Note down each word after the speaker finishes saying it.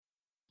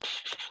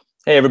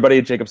Hey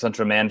everybody, Jacob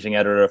Central, managing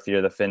editor of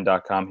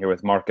fearthefin.com here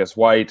with Marcus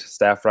White,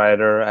 staff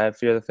writer at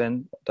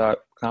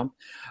fearthefin.com.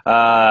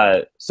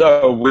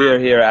 So we're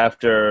here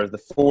after the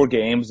 4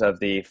 games of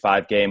the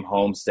 5-game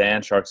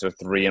homestand. Sharks are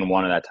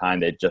 3-1 at that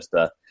time. They just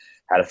had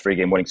a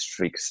 3-game winning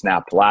streak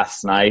snapped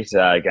last night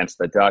against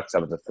the Ducks.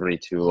 That was a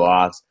 3-2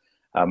 loss.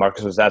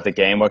 Marcus was at the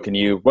game. What can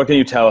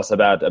you tell us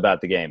about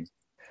the game?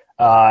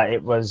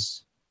 It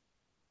was,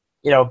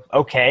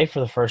 okay for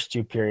the first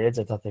two periods.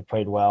 I thought they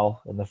played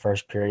well in the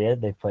first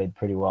period. They played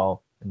pretty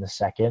well in the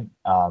second.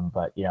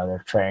 But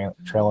they're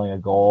trailing a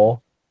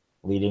goal,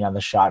 leading on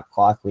the shot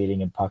clock, leading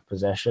in puck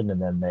possession,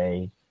 and then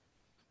they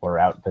were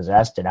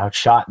outpossessed and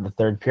outshot in the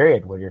third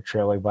period when you're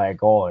trailing by a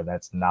goal, and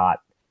that's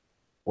not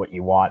what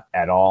you want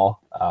at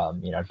all.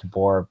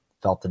 DeBoer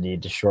felt the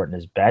need to shorten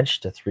his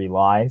bench to three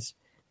lines,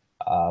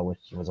 which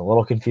was a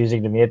little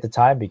confusing to me at the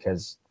time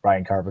because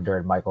Ryan Carpenter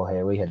and Michael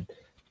Haley had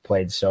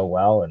played so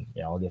well, and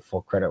I'll give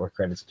full credit where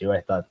credit's due.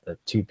 I thought the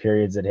two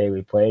periods that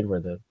Haley played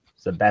were the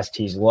best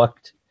he's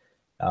looked,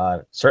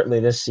 certainly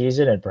this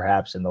season, and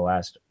perhaps in the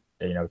last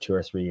 2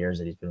 or 3 years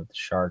that he's been with the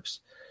Sharks.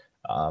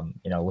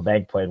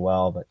 LeBanc played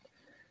well, but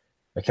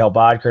Mikhail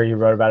Bodker, you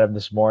wrote about him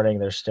this morning.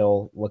 They're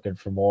still looking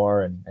for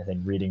more, and I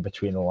think reading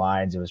between the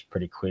lines, it was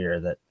pretty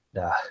clear that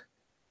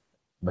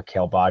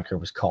Mikhail Bodker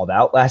was called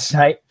out last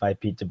night by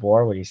Pete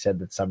DeBoer when he said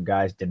that some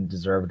guys didn't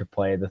deserve to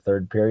play the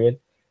third period.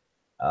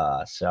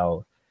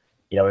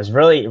 It was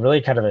really, really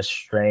kind of a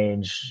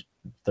strange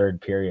third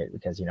period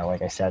because,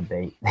 like I said,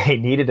 they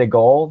needed a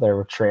goal. They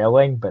were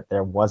trailing, but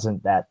there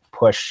wasn't that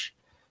push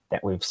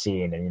that we've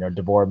seen. And,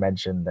 DeBoer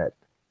mentioned that,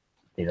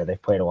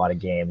 they've played a lot of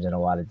games in a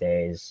lot of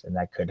days, and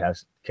that could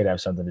have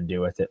something to do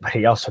with it. But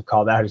he also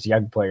called out his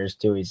young players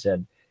too. He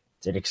said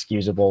it's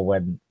inexcusable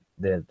when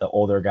the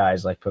older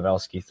guys like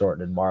Pavelski,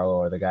 Thornton, and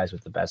Marlowe are the guys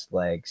with the best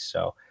legs.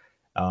 So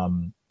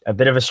a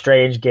bit of a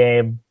strange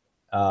game.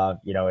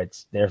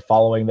 They're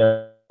following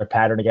their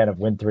pattern again of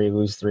win three,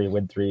 lose three,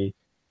 win three,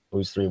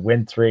 lose three,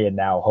 win three, and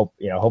now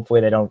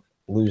hopefully they don't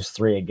lose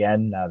three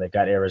again. They've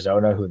got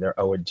Arizona, who they're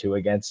 0-2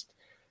 against,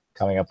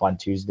 coming up on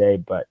Tuesday,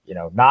 but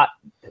not.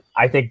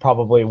 I think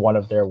probably one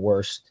of their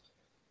worst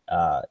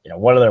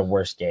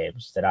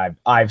games that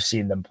I've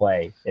seen them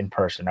play in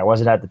person. I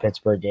wasn't at the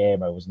Pittsburgh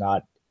game. I was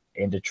not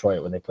in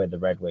Detroit when they played the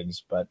Red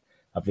Wings, but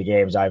of the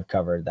games I've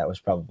covered, that was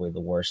probably the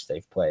worst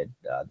they've played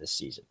this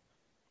season.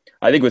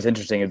 I think what's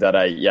interesting is that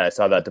I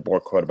saw that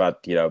DeBoer quote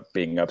about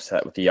being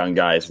upset with the young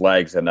guys'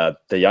 legs, and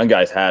the young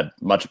guys had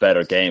much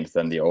better games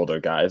than the older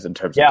guys in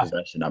terms of Yeah,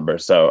 possession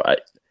numbers. So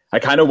I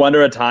kind of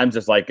wonder at times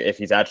just like if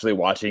he's actually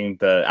watching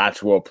the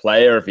actual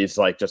play or if he's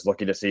like just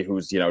looking to see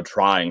who's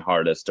trying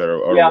hardest or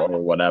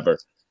whatever.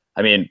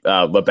 I mean,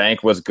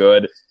 LeBanc was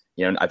good.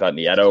 I thought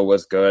Nieto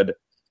was good.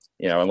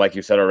 And like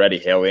you said already,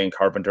 Haley and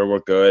Carpenter were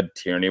good.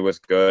 Tierney was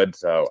good.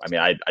 So, I mean,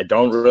 I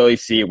don't really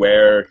see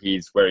where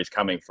he's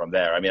coming from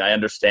there. I mean, I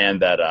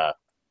understand that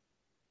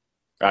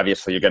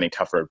obviously you're getting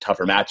tougher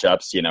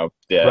matchups.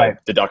 right.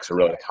 The Ducks are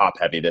really top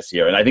heavy this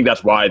year. And I think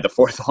that's why the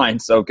fourth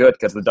line's so good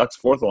because the Ducks'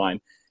 fourth line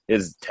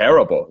is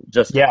terrible,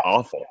 just Yeah,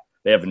 awful.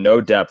 They have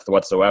no depth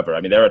whatsoever.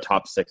 I mean, they're a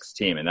top 6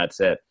 team, and that's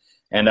it.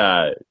 And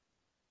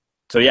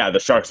so, yeah, the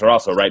Sharks are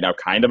also right now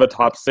kind of a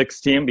top 6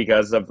 team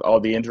because of all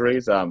the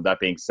injuries. That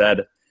being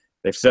said,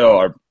 they still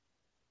are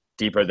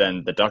deeper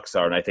than the Ducks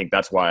are, and I think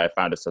that's why I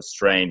found it so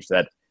strange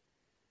that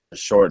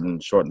shorten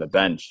the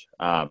bench,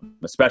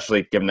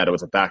 especially given that it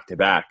was a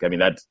back-to-back. I mean,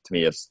 that to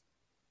me is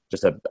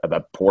just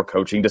a poor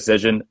coaching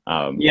decision.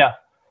 yeah,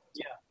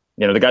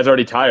 The guy's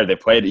already tired. They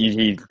played.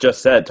 He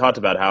just talked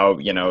about how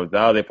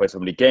they play so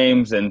many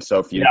games in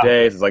so few yeah.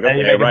 days. It's like And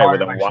you okay, make it right? Well,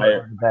 harder then by why?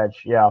 shortening the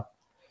bench. Yeah.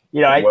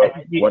 What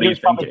are He you was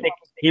probably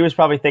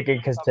thinking? thinking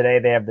because today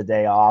they have the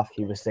day off.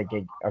 He was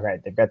thinking, okay,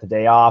 they've got the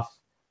day off,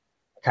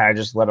 kind of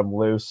just let them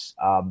loose.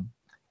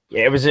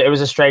 Yeah, it was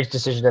a strange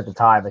decision at the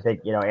time. I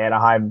think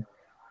Anaheim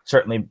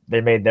certainly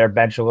they made their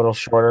bench a little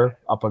shorter,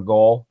 up a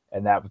goal,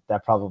 and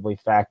that probably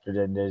factored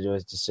into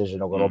his decision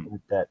a little bit.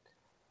 That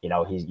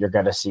you're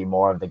going to see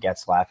more of the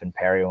Getzlaf and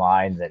Perry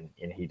lines, and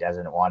he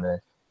doesn't want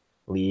to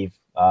leave.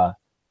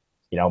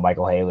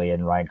 Michael Haley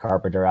and Ryan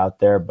Carpenter out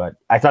there. But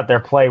I thought their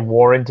play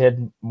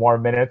warranted more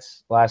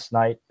minutes last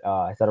night.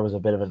 I thought it was a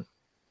bit of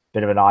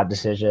an odd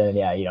decision. And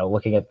yeah,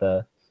 looking at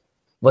the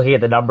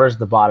numbers,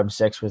 the bottom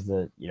 6 was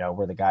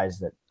were the guys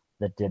that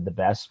did the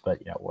best. But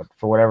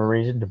for whatever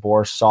reason,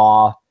 DeBoer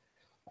saw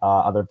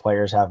other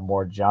players have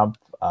more jump.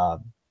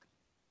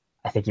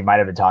 I think he might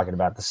have been talking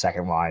about the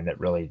second line that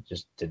really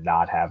just did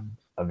not have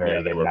a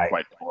very They good were night.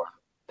 quite poor.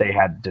 They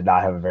did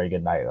not have a very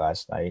good night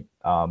last night.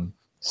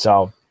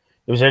 So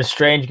it was a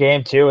strange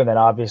game too, and then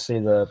obviously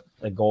the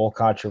goal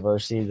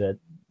controversy that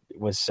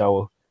was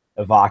so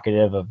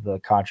evocative of the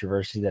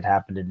controversy that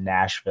happened in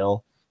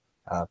Nashville.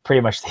 Pretty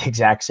much the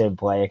exact same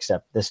play,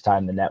 except this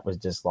time the net was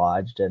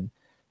dislodged and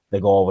the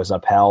goal was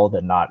upheld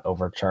and not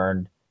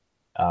overturned.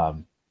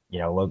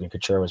 Logan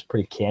Couture was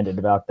pretty candid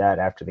about that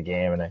after the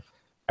game, and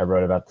I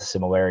wrote about the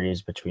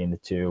similarities between the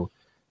two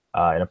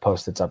in a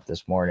post that's up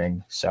this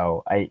morning.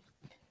 So it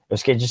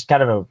was just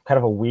kind of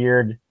a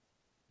weird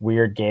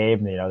weird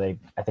game.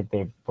 I think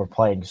they were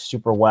playing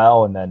super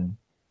well, and then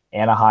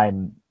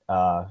Anaheim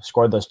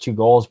scored those 2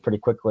 goals pretty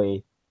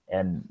quickly,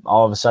 and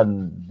all of a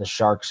sudden the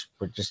Sharks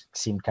just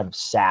seemed kind of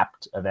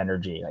sapped of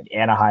energy. Like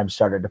Anaheim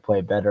started to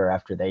play better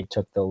after they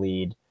took the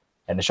lead,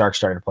 and the Sharks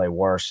started to play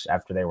worse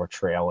after they were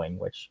trailing,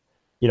 which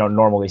you don't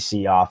normally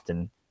see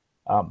often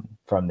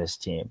from this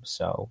team.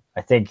 So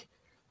I think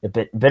a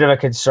bit of a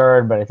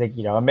concern, but I think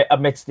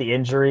amidst the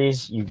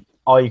injuries,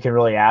 all you can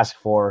really ask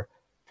for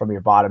from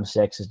your bottom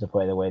 6 is to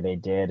play the way they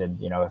did,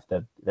 and if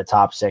the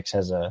top 6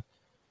 has an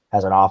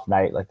off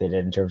night like they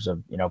did in terms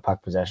of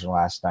puck possession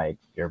last night,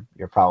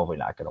 you're probably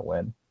not going to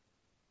win.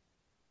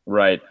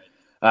 Right.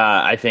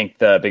 I think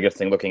the biggest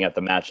thing looking at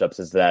the matchups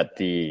is that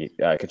the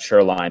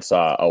Couture line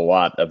saw a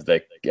lot of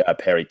the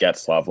Perry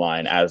Getzlaf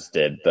line, as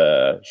did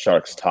the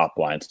Sharks top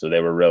line. So they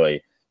were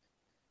really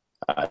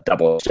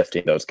double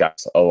shifting those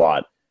guys a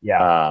lot.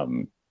 Yeah.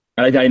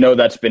 And I know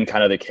that's been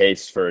kind of the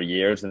case for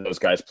years, and those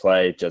guys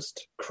play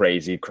just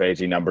crazy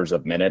numbers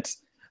of minutes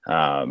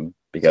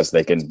because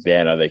they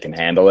can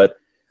handle it.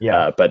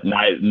 Yeah. But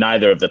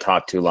neither of the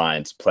top 2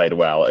 lines played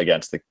well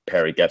against the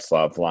Perry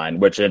Getzlaf line,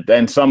 which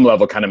in some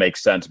level kind of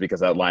makes sense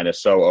because that line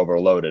is so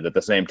overloaded. At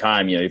the same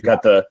time, you've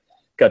got Joe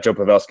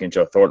Pavelski and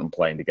Joe Thornton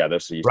playing together,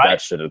 so that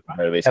should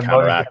at least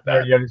counteract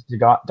that.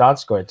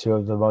 Donskoy, 2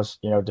 of the most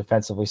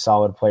defensively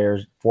solid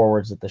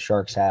forwards that the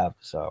Sharks have.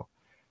 So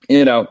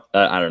I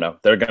don't know.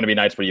 There are going to be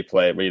nights where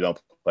you don't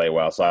play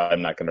well, so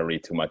I'm not going to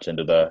read too much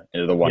into the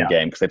one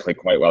game because they played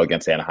quite well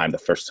against Anaheim the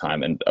first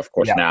time, and of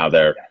course now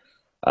they're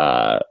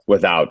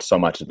without so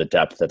much of the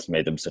depth that's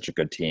made them such a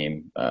good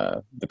team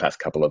the past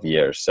couple of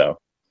years. So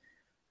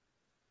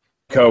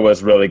Co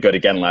was really good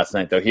again last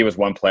night, though. He was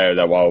one player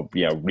that while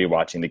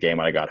rewatching the game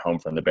when I got home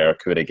from the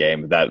Barracuda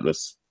game, that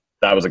was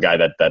a guy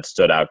that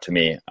stood out to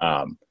me.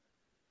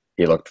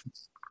 He looked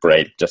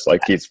great, just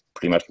like he's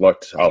pretty much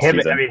looked all season.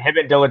 Him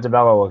and Dylan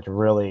DeMello looked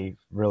really,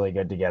 really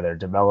good together.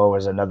 DeMello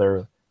was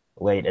another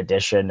late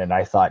addition, and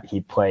I thought he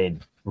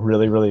played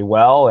really, really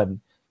well. And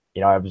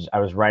I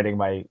was writing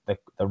the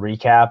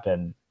recap,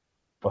 and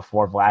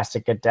before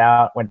Vlasic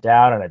went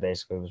down, and I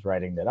basically was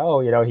writing that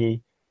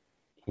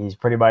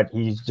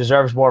he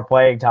deserves more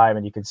playing time,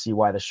 and you can see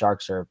why the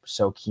Sharks are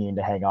so keen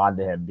to hang on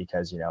to him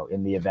because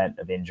in the event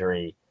of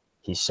injury,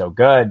 he's so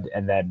good.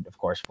 And then of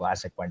course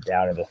Vlasic went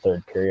down in the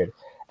 3rd period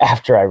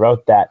after I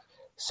wrote that.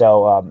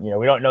 So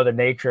we don't know the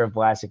nature of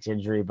Vlasic's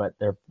injury, but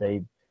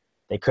they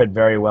could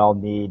very well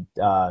need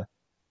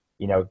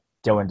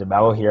Dylan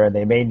DeMello here, and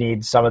they may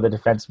need some of the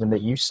defensemen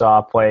that you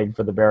saw playing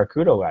for the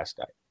Barracuda last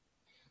night.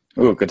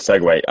 Ooh, good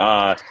segue.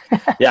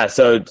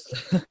 So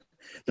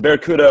the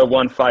Barracuda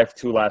won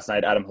 5-2 last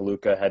night. Adam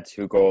Haluka had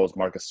 2 goals.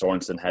 Marcus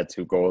Sorensen had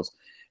 2 goals.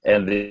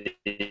 And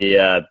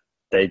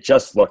they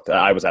just looked –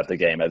 I was at the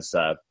game, as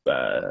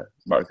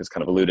Marcus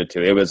kind of alluded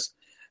to. It was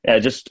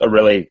just a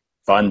really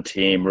fun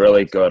team,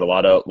 really good, a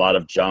lot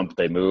of jump.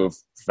 They move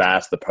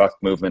fast. The puck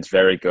movement's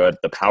very good.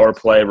 The power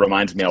play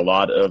reminds me a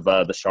lot of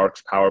the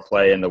Sharks' power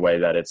play in the way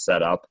that it's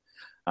set up.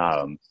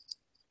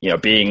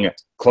 Being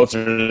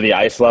closer to the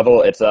ice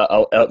level, it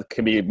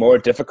can be more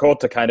difficult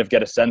to kind of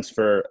get a sense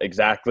for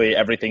exactly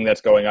everything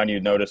that's going on.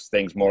 You notice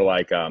things more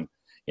like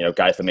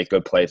guys that make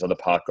good plays on the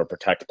puck or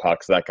protect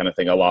pucks, that kind of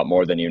thing, a lot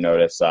more than you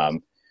notice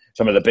some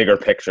of the bigger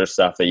picture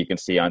stuff that you can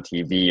see on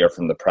TV or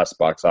from the press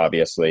box,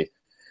 obviously.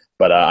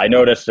 But I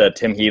noticed that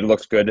Tim Heed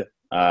looks good.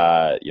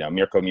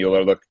 Mirko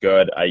Mueller looked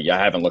good. I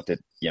haven't looked at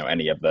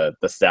any of the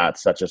stats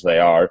such as they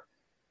are.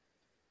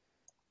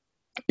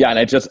 Yeah,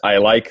 and I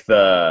like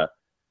the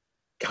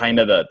kind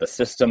of the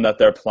system that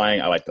they're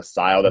playing. I like the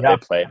style that they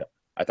played.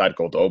 I thought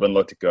Goldobin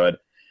looked good.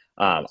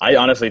 I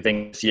honestly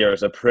think this year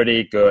is a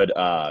pretty good,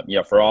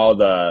 for all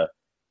the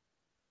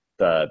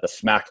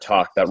smack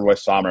talk that Roy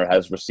Sommer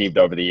has received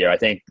over the year. I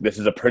think this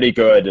is a pretty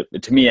good,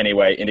 to me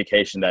anyway,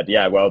 indication that,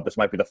 this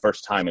might be the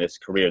first time in his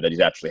career that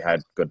he's actually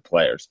had good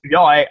players.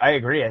 I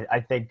agree. I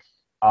think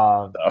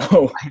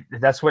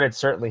that's what it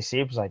certainly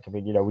seems like. I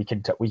mean,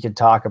 we can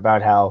talk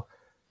about how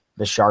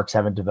the Sharks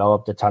haven't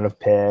developed a ton of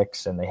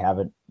picks, and they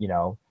haven't,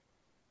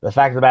 the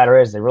fact of the matter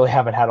is they really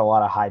haven't had a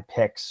lot of high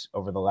picks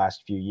over the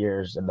last few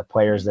years, and the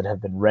players that have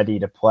been ready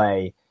to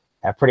play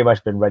have pretty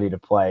much been ready to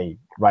play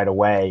right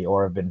away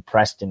or have been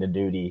pressed into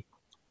duty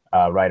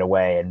right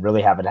away and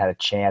really haven't had a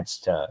chance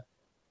to,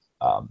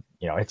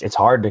 it's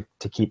hard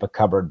to keep a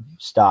cupboard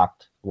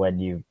stocked when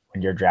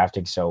you're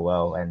drafting so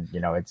low. And,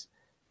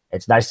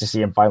 it's nice to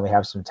see him finally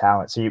have some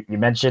talent. So you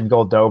mentioned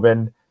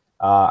Goldobin.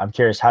 I'm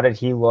curious, how did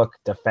he look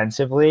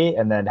defensively?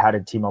 And then how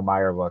did Timo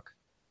Meier look?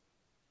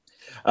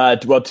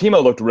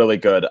 Timo looked really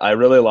good. I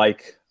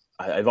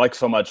like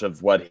so much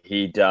of what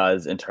he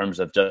does in terms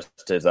of just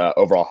his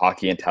overall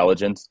hockey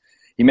intelligence.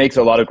 He makes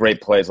a lot of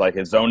great plays. Like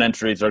his zone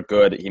entries are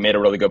good. He made a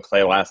really good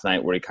play last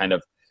night where he kind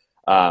of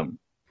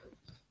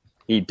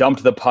he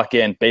dumped the puck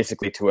in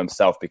basically to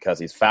himself because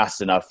he's fast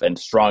enough and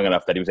strong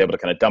enough that he was able to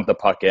kind of dump the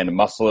puck in,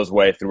 muscle his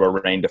way through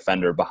a rain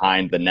defender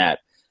behind the net,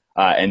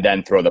 and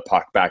then throw the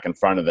puck back in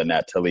front of the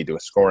net to lead to a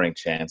scoring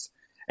chance.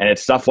 And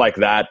it's stuff like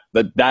that.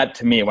 That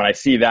to me, when I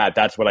see that,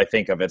 that's what I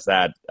think of as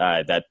that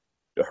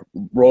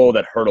role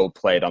that Hurdle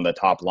played on the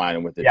top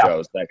line with the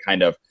Joes, that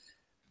kind of,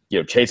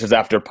 chases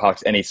after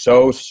pucks, and he's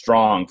so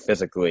strong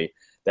physically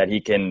that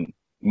he can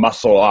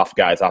muscle off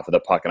guys off of the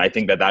puck. And I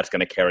think that that's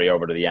going to carry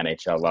over to the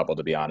NHL level,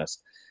 to be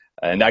honest.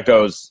 And that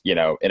goes,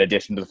 in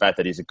addition to the fact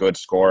that he's a good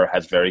scorer,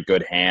 has very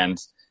good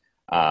hands.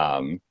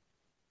 And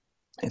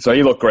so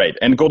he looked great.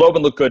 And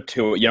Goldobin looked good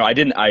too.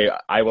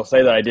 I will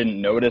say that I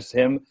didn't notice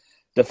him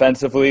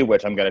defensively,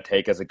 which I'm going to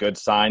take as a good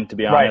sign, to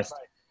be honest.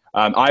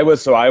 I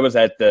was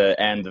at the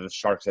end of the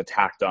Sharks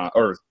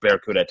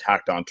Barracuda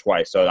attacked on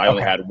twice. So I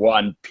only had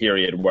one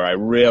period where I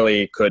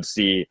really could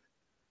see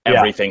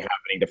everything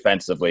happening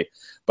defensively.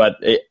 But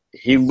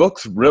he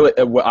looks really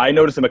 – I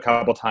noticed him a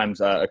couple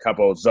times, a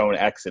couple zone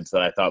exits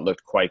that I thought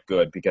looked quite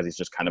good because he's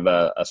just kind of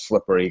a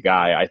slippery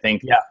guy. I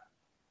think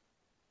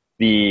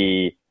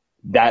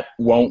that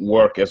won't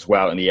work as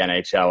well in the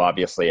NHL,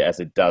 obviously, as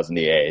it does in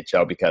the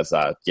AHL because,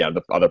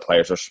 the other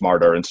players are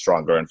smarter and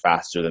stronger and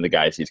faster than the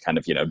guys he's kind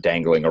of,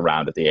 dangling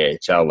around at the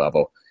AHL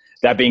level.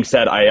 That being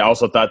said, I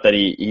also thought that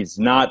he's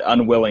not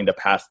unwilling to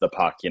pass the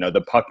puck.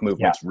 The puck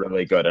movement's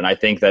really good. And I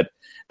think that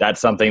that's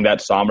something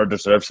that Sommer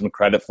deserves some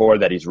credit for,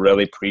 that he's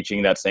really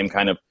preaching that same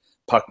kind of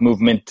puck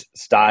movement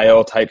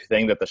style type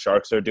thing that the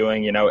Sharks are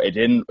doing. It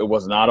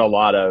was not a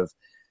lot of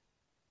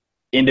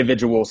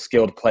individual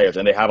skilled players,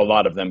 and they have a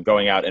lot of them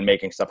going out and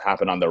making stuff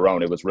happen on their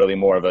own. It was really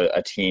more of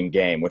a team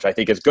game, which I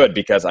think is good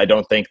because I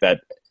don't think that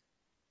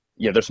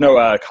there's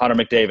no Connor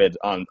McDavid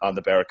on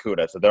the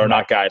Barracuda, so there are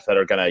not guys that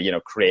are going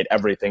to create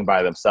everything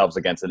by themselves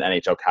against an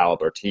NHL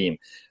caliber team.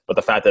 But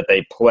the fact that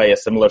they play a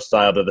similar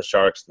style to the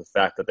Sharks, the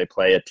fact that they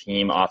play a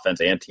team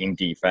offense and team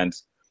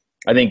defense,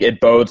 I think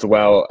it bodes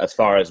well as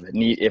far as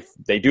if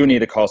they do need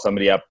to call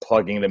somebody up,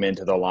 plugging them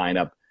into the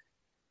lineup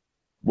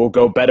will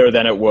go better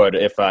than it would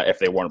if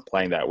they weren't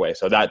playing that way.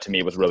 So that to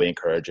me was really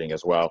encouraging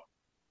as well.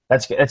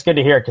 That's good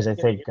to hear because I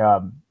think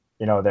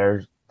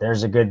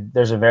there's a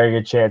very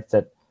good chance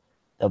that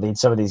they'll need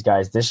some of these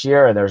guys this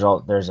year, and there's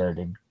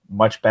a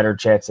much better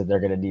chance that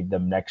they're going to need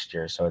them next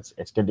year. So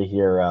it's good to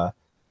hear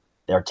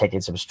they're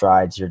taking some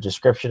strides. Your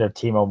description of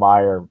Timo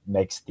Meier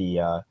makes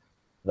the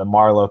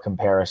Marlowe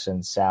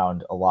comparison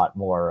sound a lot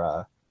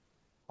more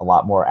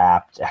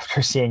apt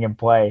after seeing him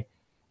play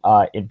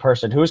in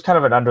person. Who was kind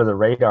of an under the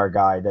radar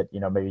guy that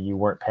maybe you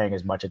weren't paying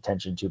as much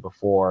attention to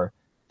before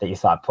that you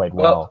thought played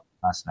well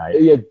last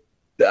night? Yeah,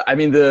 I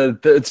mean so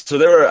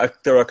there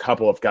were a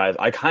couple of guys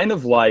I kind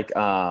of like.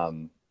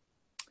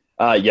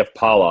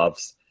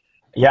 Yevpalov's.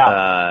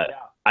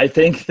 I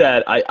think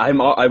that I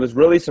was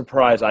really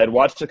surprised. I had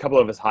watched a couple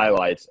of his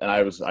highlights, and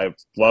I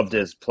loved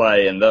his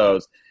play in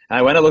those. And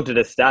I went and looked at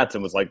his stats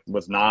and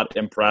was not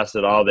impressed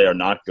at all. They are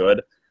not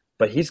good,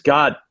 but he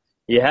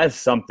has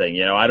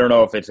something. I don't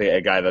know if it's a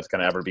guy that's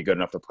going to ever be good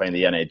enough to play in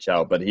the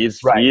NHL, but he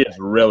is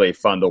really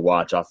fun to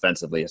watch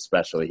offensively,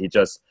 especially.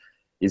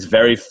 He's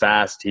very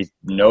fast. He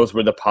knows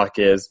where the puck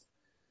is.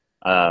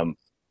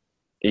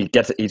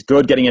 He's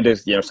good getting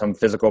into some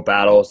physical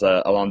battles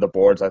along the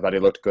boards. I thought he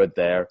looked good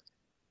there.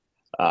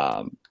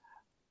 I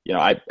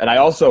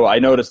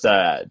noticed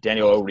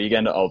Daniel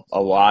O'Regan a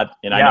lot,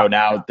 and I know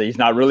now that he's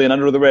not really an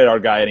under the radar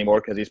guy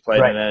anymore because he's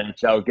played in an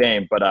NHL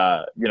game. But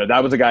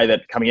that was a guy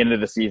that coming into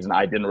the season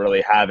I didn't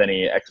really have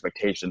any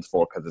expectations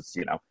for because it's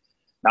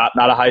not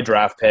a high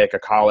draft pick, a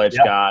college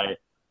guy.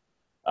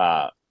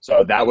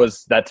 So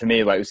that to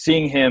me, like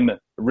seeing him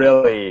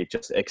really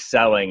just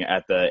excelling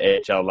at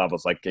the AHL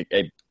levels,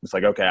 it's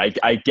like, okay,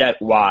 I get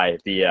why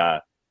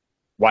the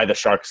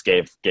Sharks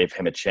gave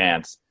him a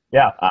chance.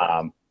 Yeah.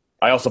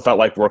 I also felt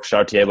like Rourke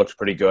Chartier looked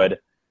pretty good.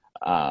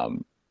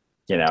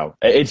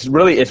 It's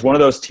one of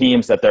those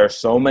teams that there are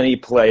so many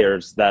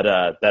players that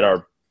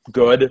are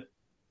good,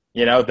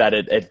 that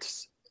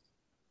it's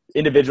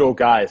individual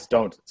guys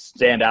don't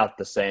stand out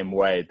the same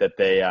way that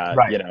they,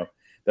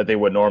 that they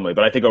would normally.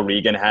 But I think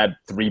O'Regan had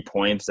 3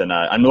 points, and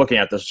I'm looking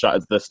at the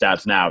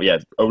stats now. Yeah,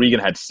 O'Regan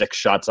had 6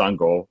 shots on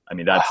goal. I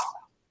mean, that's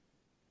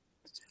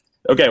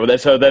okay. Well,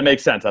 so that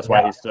makes sense. That's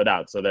why he stood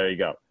out. So there you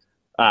go.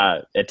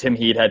 Tim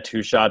Heat had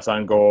 2 shots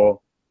on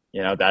goal.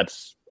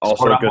 That's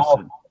also good.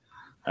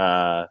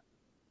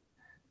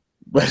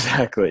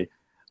 Exactly.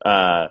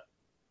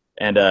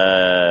 And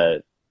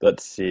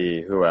let's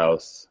see who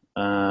else.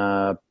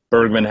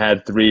 Bergman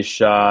had 3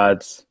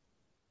 shots.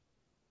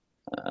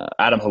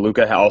 Adam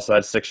Haluka also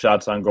had 6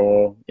 shots on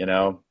goal.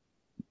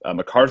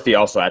 McCarthy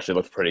also actually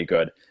looked pretty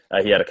good.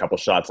 He had a couple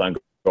shots on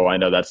goal. I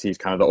know he's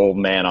kind of the old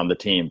man on the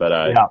team,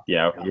 but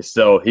he's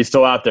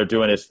still out there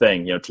doing his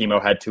thing.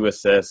 Timo had 2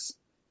 assists.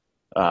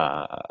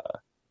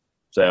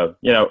 So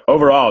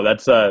overall,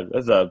 that's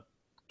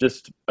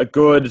just a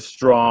good,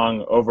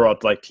 strong overall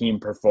team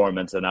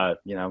performance, and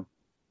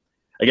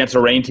against a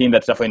Reign team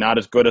that's definitely not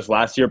as good as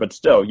last year, but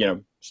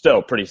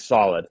still pretty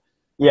solid.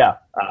 Yeah.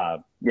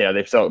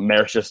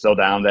 Marsh is still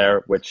down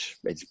there, which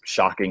is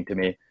shocking to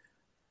me.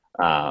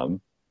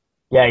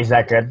 He's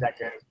that good.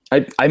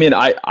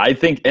 I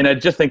think, and I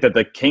just think that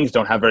the Kings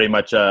don't have very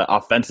much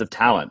offensive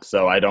talent,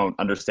 so I don't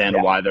understand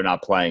why they're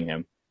not playing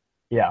him.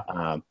 Yeah.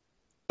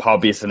 Paul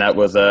Bissonnette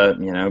was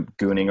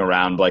gooning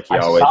around like he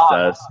always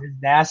does. He's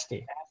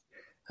nasty.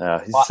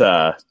 He's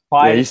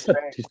Why?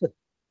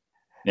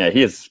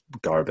 he is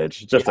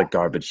garbage, just a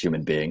garbage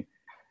human being.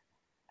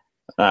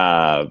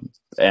 And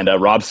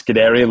Rob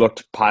Scuderi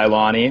looked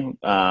pylon-y,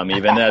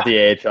 even at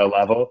the AHL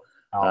level.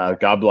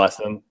 God bless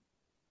him.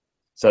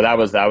 So that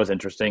was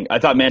interesting. I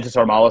thought Mantis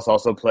Armalis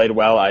also played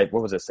well.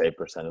 What was his save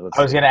percentage?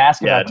 I was going to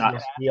ask about Tim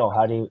Steele.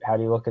 How do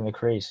you look in the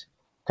crease?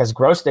 Because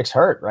Grosnick's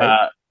hurt,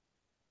 right?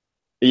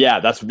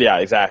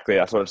 Exactly.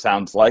 That's what it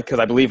sounds like. Because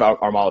I believe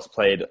Armalis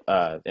played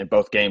in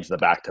both games the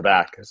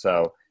back-to-back.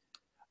 So,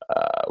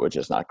 which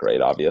is not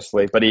great,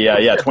 obviously. But he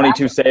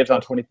 22 saves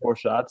on 24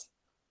 shots.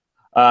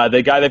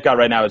 The guy they've got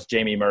right now is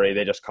Jamie Murray.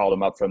 They just called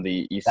him up from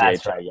the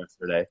ECHL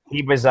yesterday.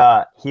 He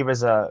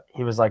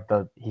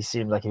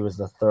seemed like he was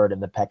the third in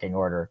the pecking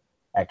order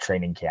at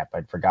training camp.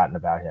 I'd forgotten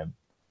about him.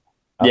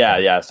 Okay.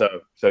 Yeah.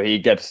 So he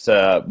gets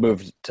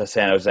moved to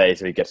San Jose,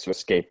 so he gets to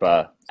escape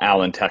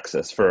Allen,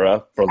 Texas for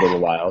a little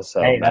while.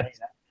 So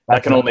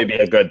that can only be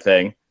a good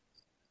thing.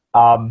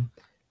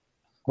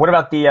 What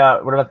about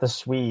the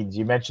Swedes?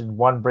 You mentioned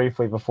one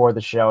briefly before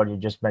the show, and you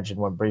just mentioned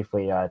one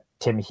briefly.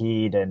 Tim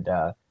Heed and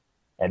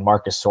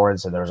Marcus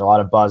Sorensen. There was a lot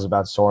of buzz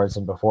about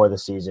Sorensen before the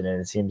season, and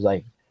it seems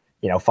like,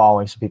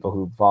 following some people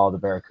who follow the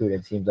Barracuda,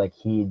 it seems like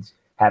Heed's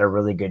had a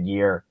really good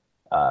year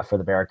for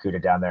the Barracuda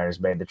down there and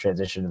has made the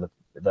transition to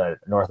the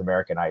North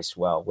American ice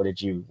well. What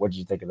did you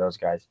think of those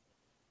guys?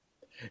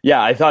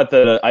 Yeah, I thought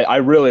that I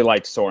really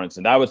liked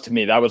Sorensen. That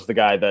was the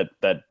guy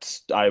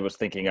that I was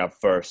thinking of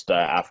first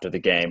after the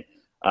game.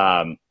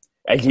 And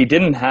he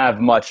didn't have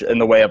much in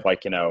the way of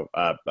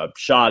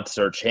shots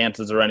or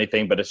chances or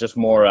anything, but it's just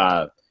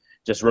more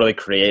just really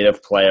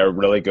creative player,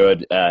 really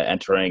good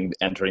entering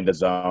the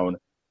zone.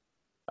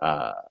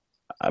 I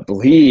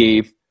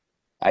believe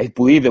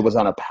it was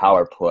on a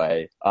power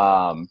play.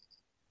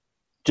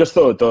 Just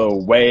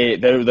the way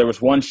there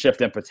was one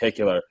shift in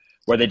particular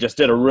where they just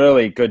did a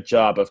really good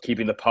job of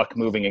keeping the puck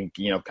moving and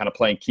kind of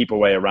playing keep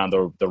away around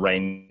the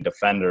rain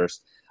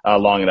defenders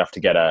long enough to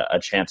get a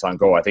chance on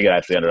goal. I think it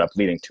actually ended up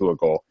leading to a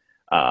goal.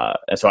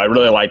 And so I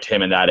really liked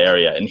him in that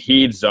area. And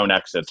Heed's zone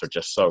exits are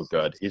just so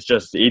good. He's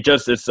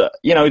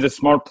a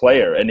smart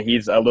player, and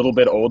he's a little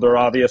bit older,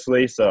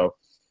 obviously. So,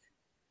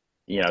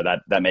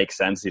 that makes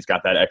sense. He's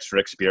got that extra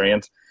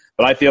experience.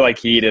 But I feel like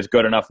Heed is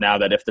good enough now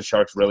that if the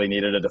Sharks really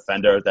needed a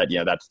defender,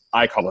 that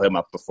I call him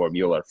up before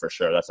Mueller for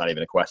sure. That's not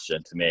even a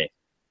question to me.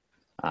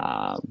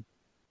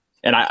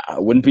 And I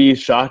wouldn't be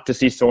shocked to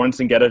see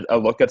Sorensen get a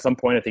look at some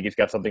point. I think he's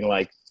got something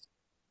like,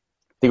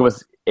 I think it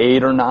was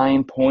 8 or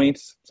 9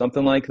 points,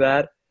 something like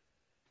that.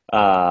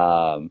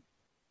 So,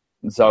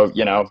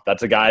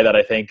 that's a guy that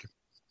I think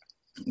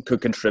could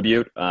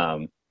contribute.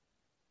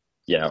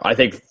 I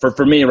think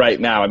for me right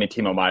now,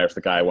 Timo Meier's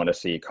the guy I want to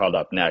see called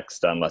up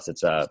next, unless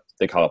it's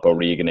they call up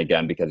O'Regan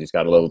again because he's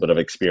got a little bit of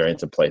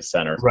experience and plays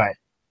center. Right.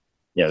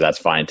 That's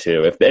fine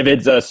too. If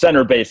it's a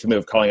center-based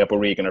move, calling up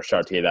O'Regan or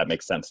Chartier, that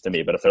makes sense to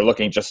me. But if they're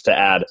looking just to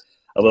add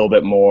a little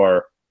bit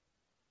more,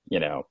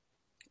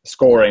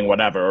 scoring,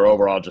 whatever, or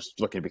overall just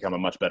looking to become a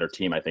much better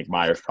team, I think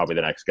Meier's probably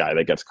the next guy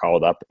that gets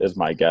called up, is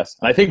my guess.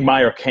 And I think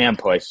Meier can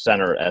play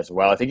center as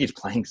well. I think he's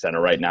playing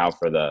center right now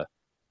for the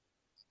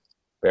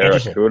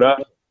Barracuda.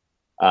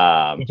 They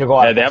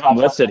have him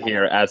listed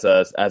here as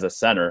a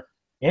center.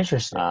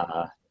 Interesting.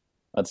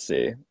 Let's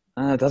see.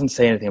 It doesn't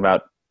say anything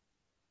about.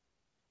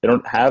 They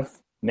don't have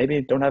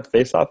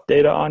face-off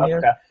data on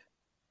here.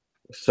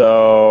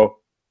 So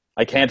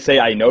I can't say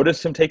I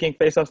noticed him taking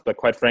face-offs, but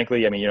quite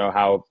frankly,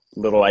 how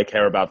little I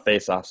care about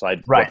face-offs, so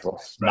I'd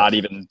not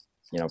even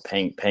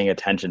paying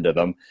attention to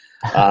them.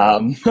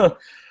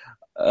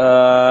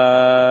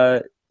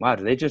 Wow,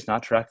 do they just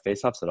not track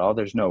face-offs at all?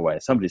 There's no way.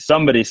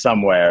 Somebody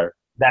somewhere.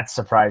 That's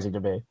surprising to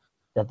me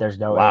that there's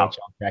no AHL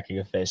tracking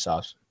of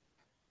face-offs.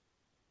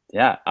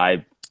 Yeah,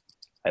 I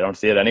don't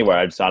see it anywhere.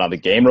 I saw it on the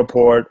game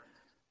report.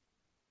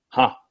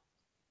 Huh.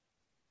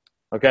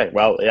 Okay,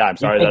 well, yeah, I'm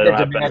sorry that I don't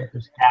have demand for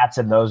stats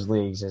in those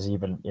leagues is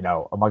even,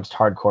 amongst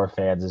hardcore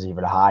fans is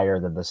even higher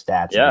than the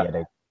stats in the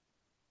NHL.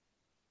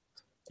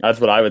 That's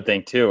what I would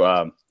think too.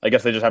 I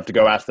guess they just have to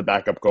go ask the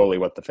backup goalie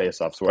what the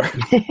face-offs were.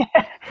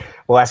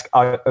 We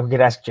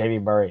could ask Jamie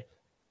Murray.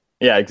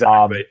 Yeah,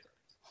 exactly.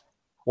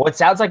 Well, it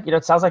sounds like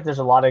there's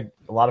a lot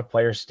of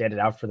players standing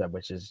out for them,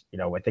 which is,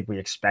 I think we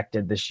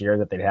expected this year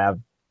that they'd have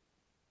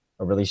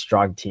a really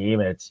strong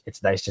team, and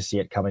it's nice to see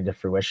it coming to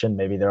fruition.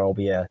 Maybe there will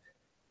be a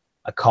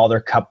Calder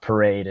Cup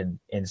parade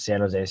in San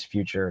Jose's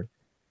future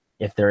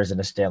if there isn't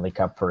a Stanley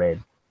Cup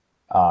parade.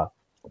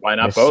 Why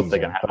not both? Season. They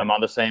can have them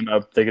on the same.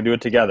 They can do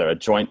it together, a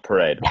joint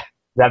parade.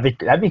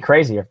 That'd be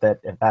crazy if that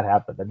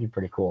happened. That'd be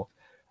pretty cool.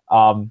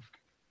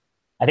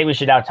 I think we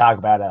should now talk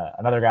about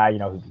another guy,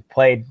 who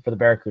played for the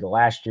Barracuda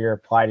last year,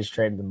 applied his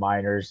trade in the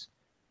minors.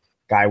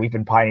 Guy we've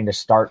been pining to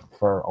start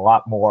for a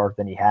lot more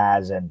than he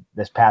has, and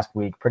this past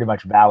week pretty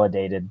much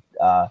validated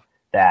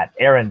that.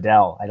 Aaron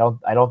Dell. I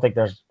don't think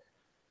there's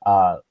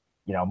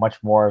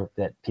much more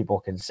that people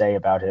can say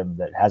about him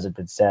that hasn't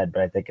been said,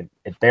 but I think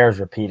it bears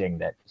repeating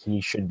that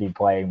he should be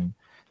playing.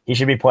 He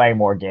should be playing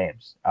more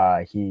games.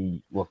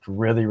 He looked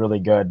really, really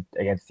good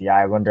against the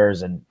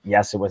Islanders, and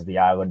yes, it was the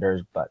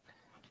Islanders, but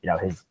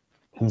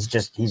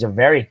he's a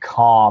very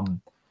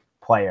calm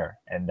player.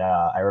 And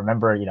I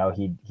remember,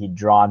 he'd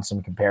drawn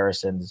some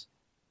comparisons,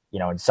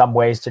 in some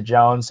ways to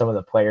Jones. Some of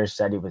the players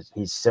said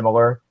he's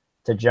similar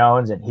to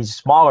Jones, and he's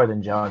smaller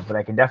than Jones, but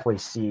I can definitely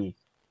see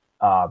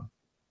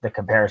the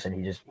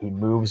comparison. He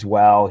moves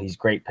well. He's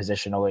great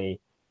positionally.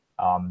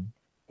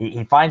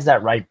 He finds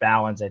that right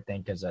balance, I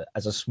think, as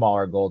a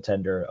smaller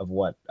goaltender of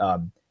what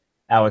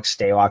Alex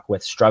Stalock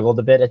struggled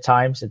a bit at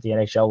times at the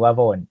NHL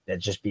level, and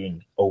just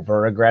being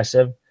over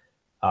aggressive.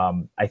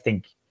 I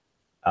think,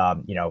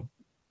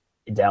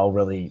 Dell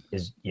really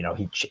is,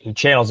 he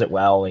channels it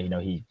well.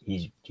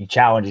 He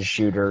challenges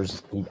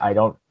shooters. I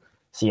don't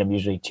see him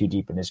usually too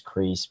deep in his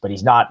crease, but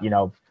he's not,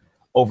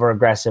 over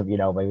aggressive,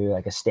 maybe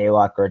like a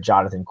Stalock or a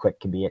Jonathan Quick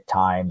can be at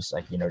times,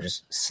 like,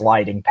 just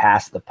sliding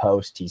past the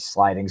post. He's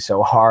sliding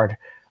so hard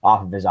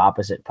off of his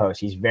opposite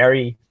post.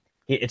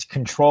 It's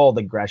controlled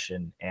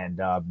aggression. And,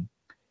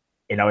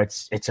 it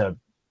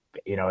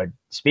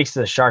speaks to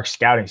the Sharks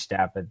scouting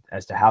staff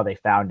as to how they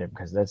found him,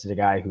 because that's the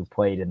guy who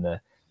played in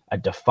a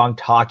defunct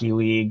hockey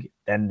league,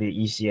 then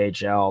the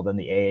ECHL, then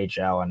the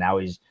AHL, and now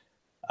he's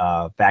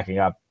backing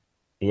up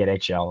the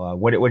NHL.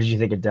 What did you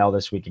think of Dell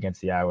this week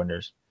against the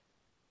Islanders?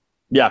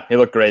 Yeah, he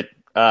looked great.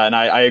 And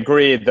I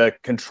agree, the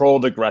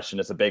controlled aggression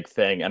is a big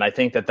thing. And I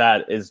think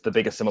that is the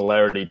biggest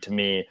similarity to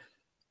me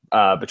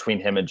between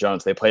him and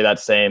Jones. They play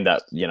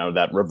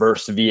that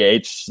reverse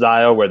VH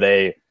style where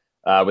they,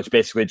 which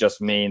basically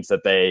just means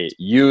that they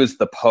use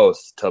the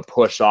post to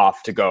push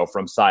off to go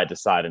from side to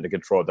side and to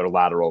control their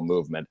lateral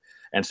movement.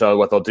 And so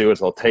what they'll do is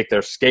they'll take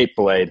their skate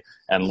blade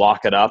and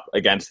lock it up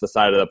against the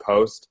side of the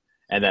post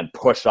and then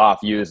push off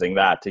using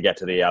that to get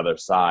to the other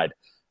side.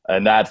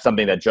 And that's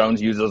something that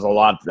Jones uses a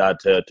lot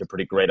to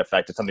pretty great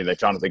effect. It's something that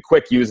Jonathan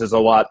Quick uses a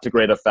lot to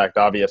great effect,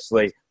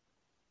 obviously.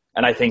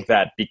 And I think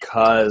that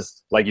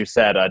because, like you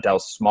said,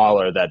 Dell's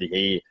smaller, that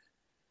he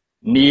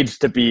needs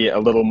to be a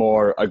little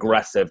more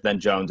aggressive than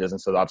Jones is. And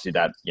so obviously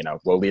that,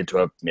 will lead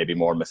to maybe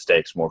more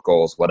mistakes, more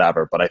goals,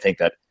 whatever. But I think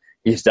that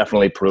he's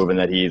definitely proven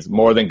that he's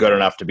more than good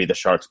enough to be the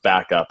Sharks'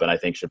 backup, and I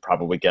think should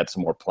probably get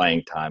some more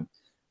playing time.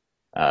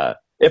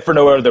 If for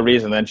no other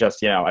reason than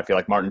just, I feel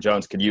like Martin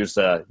Jones could use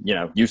some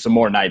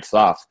more nights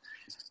off.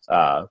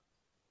 And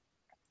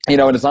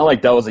it's not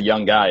like Dell was a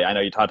young guy. I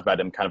know you talked about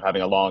him kind of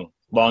having a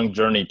long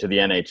journey to the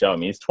NHL. I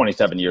mean, he's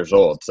 27 years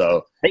old,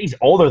 so he's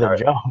older than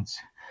Jones.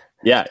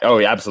 Yeah. Oh,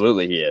 yeah,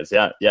 absolutely, he is.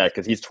 Yeah,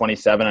 because he's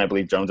 27. I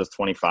believe Jones is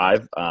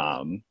 25.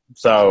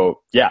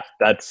 So yeah,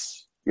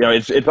 that's.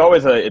 It's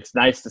always it's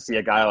nice to see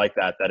a guy like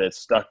that is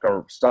stuck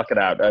it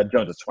out.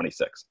 Jones is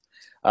 26.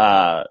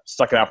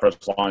 Stuck it out for as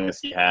long as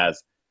he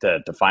has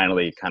to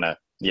finally kind of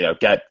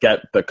get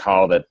the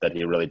call that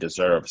he really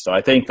deserves. So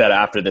I think that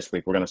after this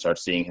week we're going to start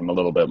seeing him a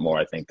little bit more.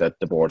 I think that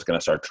the board's going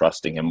to start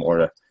trusting him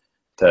more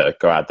to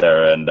go out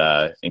there and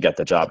get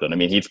the job done. I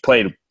mean, he's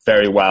played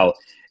very well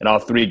in all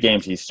 3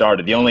 games he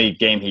started. The only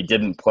game he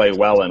didn't play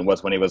well in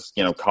was when he was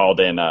called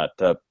in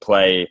to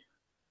play.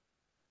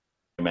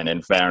 And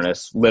in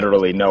fairness,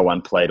 literally no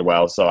one played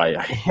well. So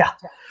I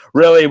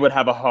really would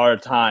have a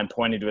hard time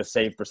pointing to a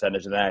save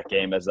percentage in that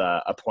game as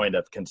a point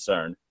of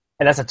concern.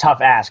 And that's a tough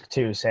ask,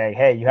 too, saying,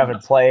 hey, you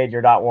haven't played,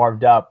 you're not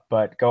warmed up,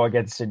 but go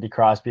against Sidney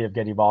Crosby,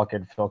 Evgeny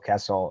Malkin, Phil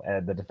Kessel,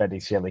 and the defending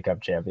Stanley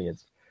Cup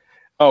champions.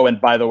 Oh, and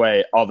by the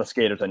way, all the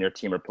skaters on your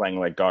team are playing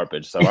like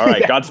garbage. So, all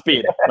right,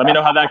 Godspeed. Let me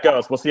know how that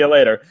goes. We'll see you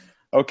later.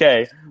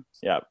 Okay.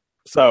 Yeah.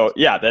 So,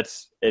 yeah,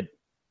 that's it.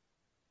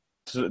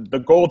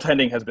 The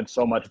goaltending has been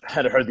so much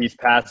better these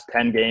past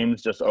 10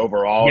 games, just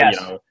overall, yes.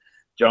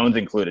 Jones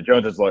included.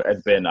 Jones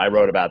has been, I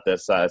wrote about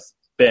this, it's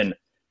been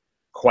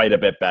quite a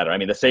bit better. I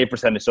mean, the save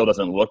percentage still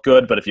doesn't look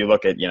good, but if you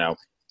look at,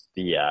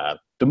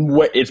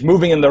 it's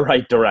moving in the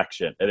right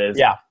direction. It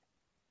is,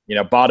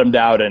 bottomed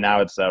out and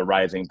now it's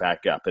rising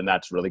back up. And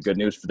that's really good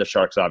news for the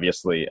Sharks,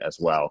 obviously, as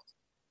well.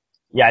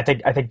 Yeah,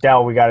 I think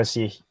Dell, we got to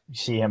see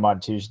him on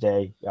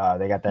Tuesday.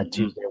 They got that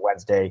Tuesday,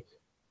 Wednesday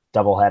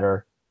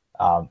doubleheader.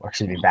 Or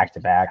excuse me,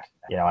 back-to-back.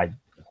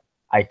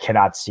 I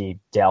cannot see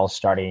Dell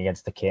starting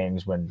against the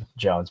Kings when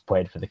Jones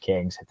played for the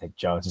Kings. I think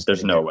Jones is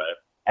there's no way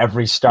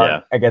every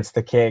start against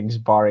the Kings,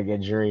 barring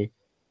injury.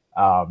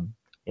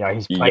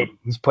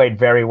 He's played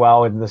very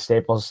well in the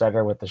Staples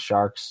Center with the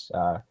Sharks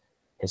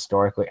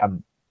historically.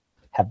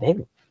 Have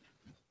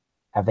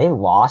they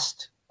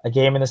lost a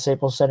game in the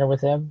Staples Center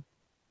with him?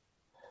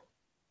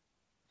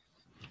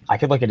 I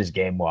could look at his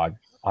game log.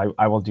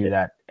 I will do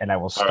that, and I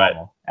will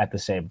stall at the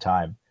same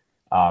time.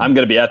 I'm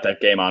going to be at that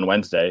game on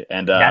Wednesday,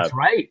 and that's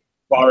right.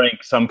 Barring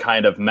some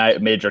kind of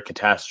major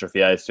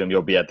catastrophe, I assume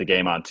you'll be at the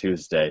game on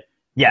Tuesday.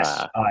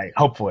 Yes,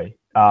 hopefully.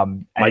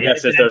 My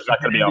guess is there's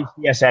not going to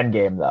be a CSN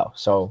game though.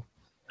 So,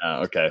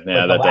 okay,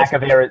 yeah,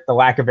 the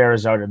lack of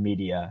Arizona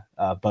media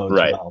bodes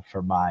right. well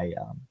for my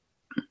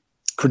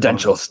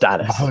credential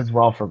status. Bodes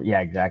well for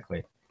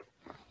exactly.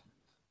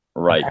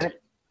 Right.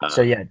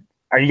 So yeah,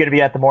 are you going to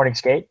be at the morning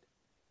skate?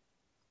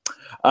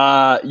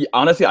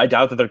 Honestly, I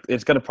doubt that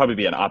it's going to probably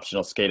be an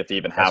optional skate if they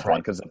even have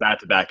one, because the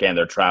back-to-back and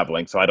they're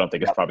traveling, so I don't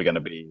think it's probably going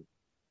to be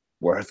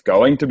worth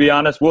going, to be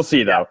honest. We'll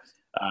see, though.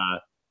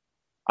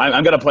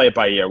 I'm going to play it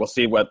by ear. We'll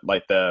see what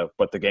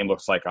the game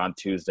looks like on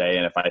Tuesday,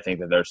 and if I think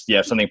that there's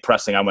something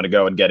pressing I'm going to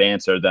go and get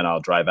answered, then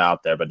I'll drive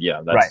out there. But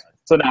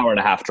it's an hour and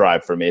a half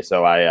drive for me,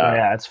 so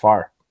it's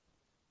far.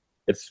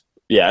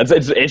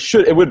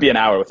 It would be an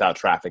hour without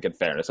traffic, in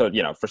fairness. So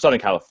for Southern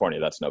California,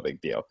 that's no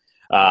big deal.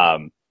 But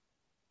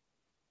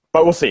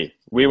we'll see.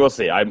 We will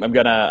see. I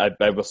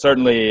will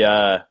certainly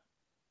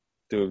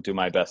do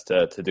my best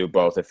to do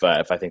both if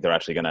I think they're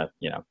actually going to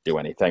do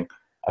anything.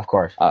 Of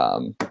course.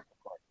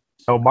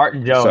 So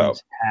Martin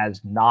Jones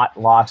has not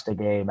lost a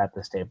game at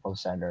the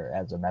Staples Center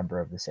as a member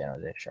of the San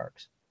Jose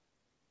Sharks.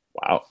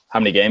 Wow. How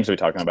many games are we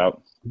talking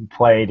about? He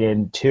played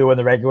in 2 in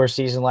the regular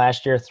season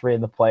last year, 3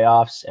 in the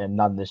playoffs, and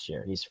none this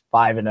year. He's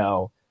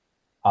 5-0.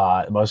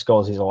 The most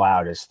goals he's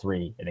allowed is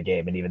 3 in a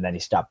game, and even then he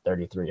stopped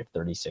 33 of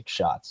 36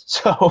 shots.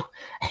 So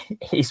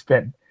he's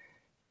been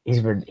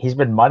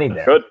money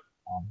there. Good.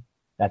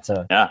 That's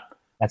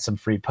some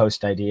free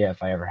post idea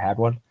if I ever had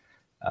one.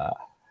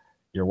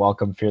 You're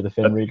welcome, Fear the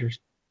Fin readers.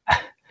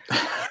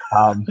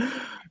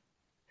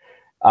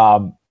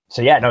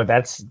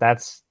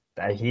 That's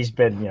he's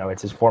been,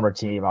 it's his former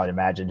team. I would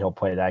imagine he'll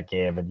play that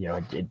game, and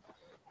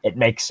it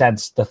makes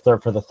sense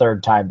for the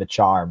third time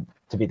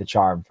to be the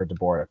charm for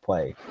DeBoer to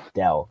play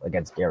Dell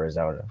against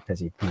Arizona, because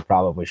he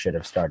probably should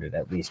have started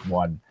at least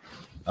one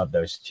of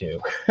those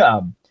 2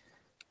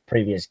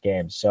 previous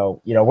games.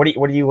 So what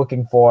are you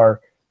looking for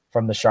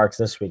from the Sharks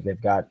this week?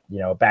 They've got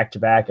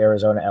back-to-back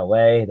Arizona,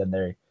 LA,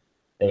 then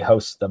they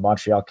host the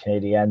Montreal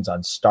Canadiens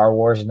on Star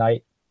Wars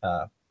night.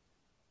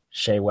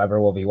 Shea Weber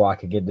will be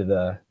walking into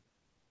the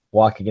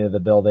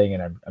building,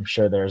 and I'm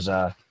sure there's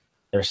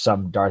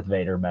some Darth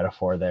Vader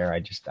metaphor there.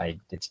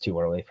 It's too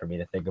early for me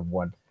to think of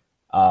one.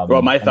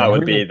 Well, my thought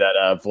would be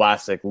that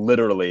Vlasic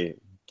literally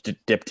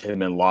dipped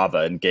him in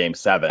lava in Game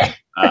 7.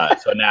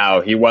 So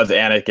now he was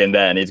Anakin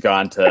then. He's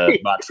gone to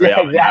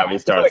Montreal, and now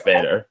he's Darth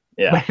Vader.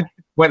 Yeah.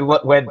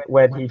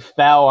 When he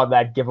fell on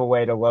that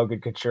giveaway to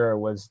Logan Couture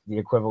was the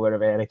equivalent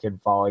of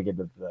Anakin falling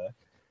into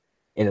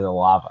the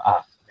lava.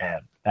 Oh,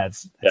 man,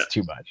 that's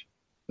too much.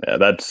 Yeah,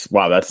 that's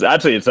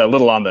actually, it's a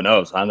little on the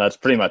nose, huh? That's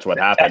pretty much what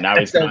happened. Now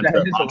he's gone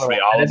to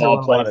Montreal of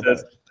all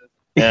places.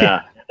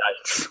 Yeah.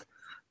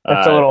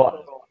 That's a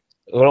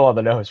little on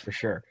the nose for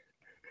sure.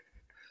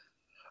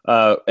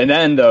 And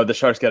then though the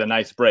Sharks get a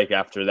nice break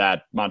after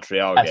that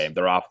Montreal game.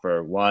 They're off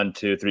for 1,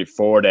 2, 3,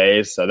 4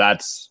 days. So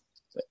that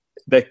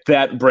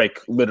break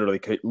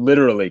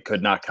literally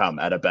could not come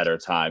at a better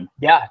time.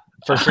 Yeah,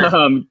 for sure.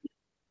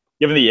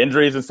 Given the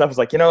injuries and stuff, it's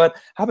like, you know what?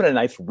 How about a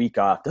nice week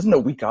off? Doesn't a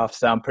week off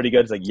sound pretty good?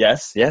 It's like,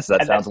 yes, that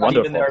sounds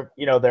wonderful. Even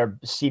their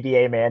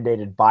CBA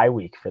mandated bye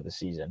week for the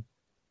season.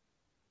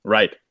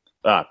 Right.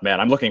 Man,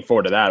 I'm looking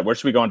forward to that. Where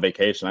should we go on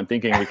vacation? I'm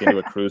thinking we can do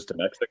a cruise to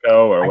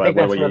Mexico, or what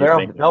were you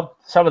thinking?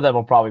 Some of them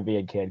will probably be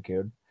in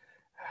Cancun.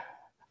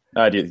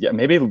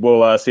 Maybe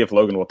we'll see if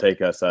Logan will take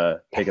us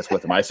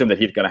with him. I assume that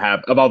he's going to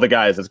have, of all the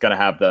guys, it's going to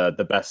have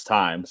the best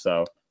time.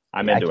 So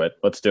I'm into it.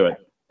 Let's do it.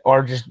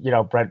 Or just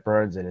Brent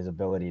Burns and his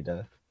ability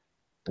to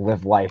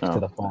live life to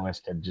the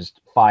fullest and just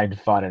find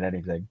fun in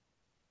anything.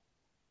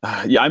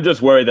 Yeah, I'm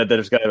just worried that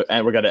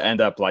we're going to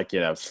end up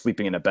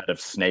sleeping in a bed of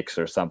snakes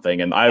or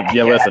something. And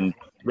listen,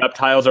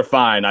 reptiles are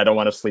fine. I don't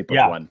want to sleep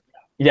with one.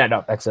 Yeah,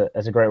 no, that's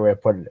a great way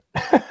of putting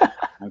it.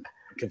 I'm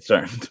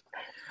concerned.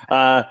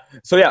 I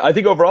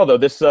think overall though,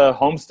 this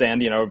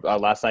homestand,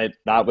 last night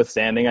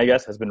notwithstanding, I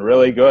guess, has been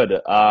really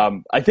good.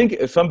 I think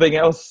something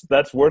else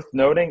that's worth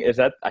noting is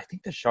that I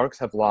think the Sharks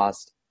have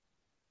lost.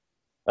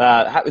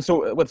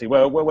 So let's see,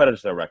 what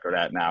is their record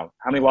at now?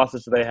 How many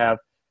losses do they have?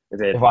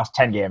 They've lost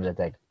 10 games, I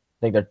think. I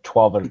think they're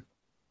 12 and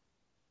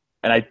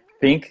I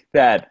think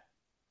that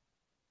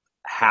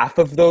half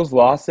of those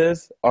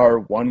losses are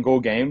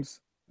 1-goal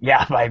games.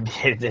 Yeah,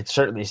 it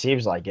certainly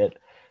seems like it.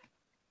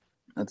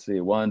 Let's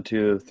see, 1,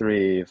 2,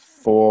 3,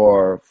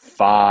 4,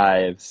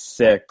 5,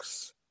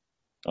 6.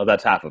 Oh,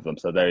 that's half of them.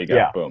 So there you go.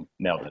 Yeah. Boom,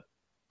 nailed it.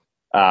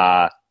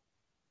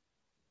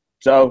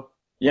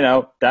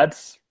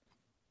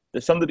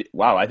 There's something to be.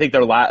 Wow, I think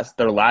their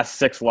last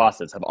 6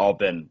 losses have all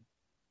been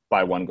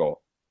by 1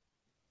 goal.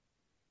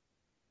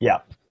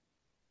 Yeah,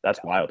 that's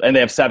wild, and they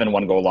have 7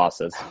 1-goal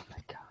losses. Oh my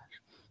gosh!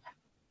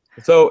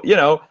 So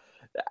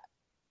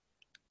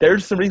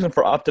there's some reason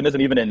for optimism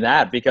even in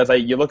that, because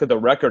you look at the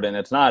record and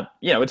it's not,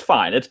 it's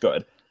fine, it's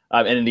good.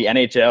 And in the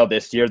NHL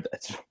this year,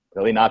 it's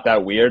really not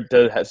that weird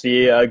to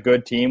see a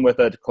good team with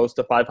a close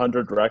to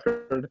 500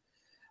 record.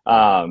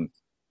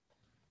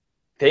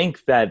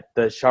 Think that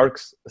the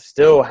Sharks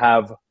still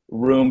have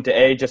room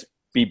to just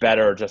be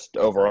better just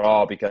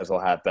overall, because they'll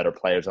have better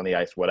players on the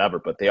ice, whatever.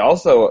 But they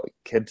also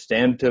could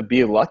stand to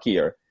be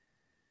luckier.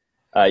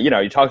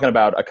 You're talking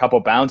about a couple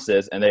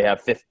bounces and they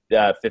have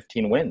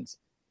 15 wins.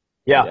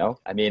 Yeah.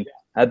 I mean,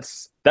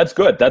 that's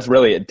good. That's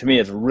really, to me,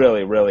 it's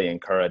really, really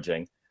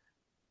encouraging.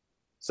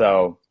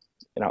 So,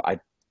 I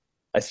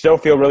still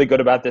feel really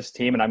good about this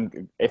team.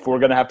 And if we're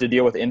going to have to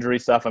deal with injury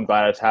stuff, I'm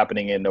glad it's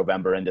happening in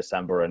November and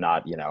December and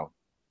not, in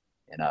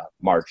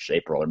March,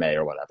 April, or May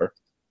or whatever.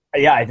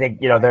 Yeah, I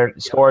think, they're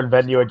score and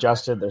venue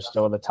adjusted. They're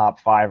still in the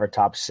top 5 or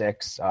top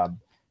 6.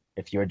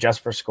 If you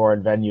adjust for score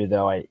and venue,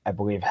 though, I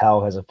believe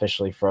hell has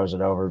officially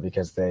frozen over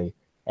because the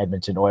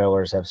Edmonton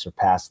Oilers have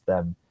surpassed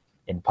them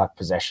in puck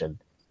possession.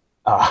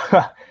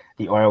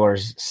 The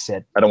Oilers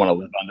sit. I don't want to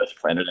live on this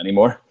planet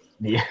anymore.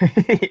 The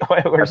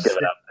Oilers. Let's give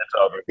it up. It's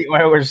over. The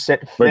Oilers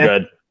sit fifth. We're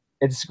good.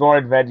 In score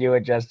and venue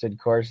adjusted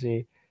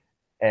Corsi,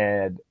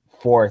 and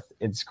fourth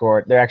in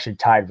score. They're actually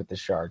tied with the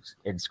Sharks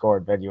in score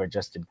and venue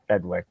adjusted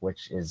Fenwick,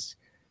 which is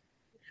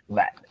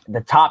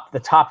the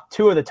top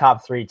two of the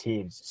top three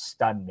teams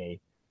stun me.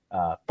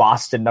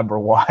 Boston number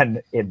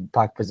 1 in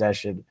puck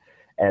possession,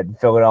 and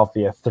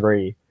Philadelphia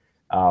 3.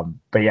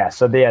 But yeah,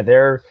 so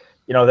they're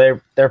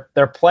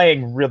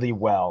playing really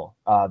well.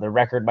 The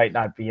record might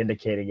not be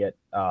indicating it,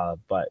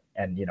 but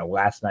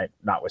last night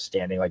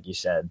notwithstanding, like you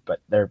said, but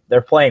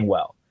they're playing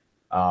well.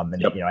 I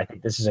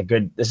think this is a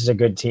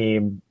good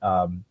team.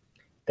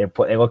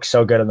 They look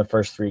so good in the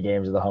first 3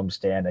 games of the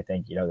homestand. I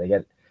think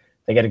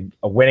they get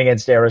a win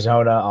against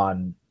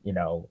Arizona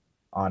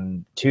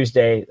on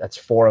Tuesday. That's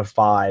 4 of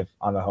 5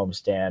 on the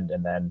homestand,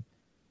 and then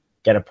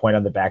get a point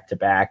on the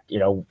back-to-back.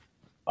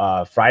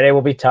 Friday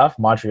will be tough.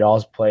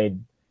 Montreal's played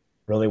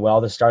really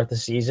well to start the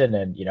season,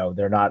 and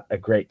they're not a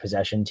great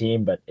possession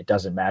team, but it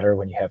doesn't matter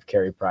when you have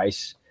Carey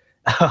Price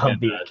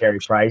being Carey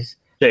Price.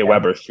 Jay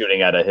Weber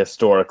shooting at a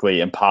historically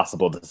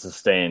impossible to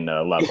sustain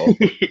level.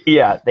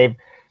 Yeah,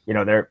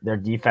 their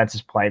defense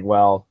is playing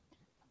well.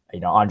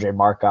 Andre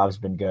Markov's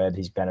been good.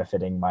 He's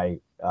benefiting my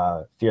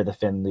Fear the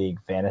Fin League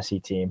fantasy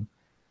team.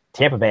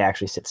 Tampa Bay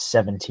actually sits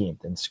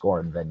 17th in score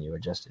and venue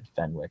adjusted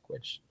Fenwick,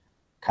 which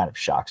kind of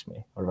shocks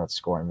me. What about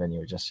score and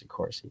venue adjusted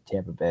Corsi?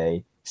 Tampa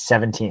Bay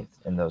 17th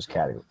in those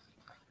categories.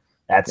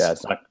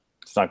 It's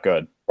not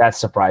good. That's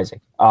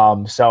surprising.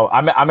 So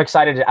I'm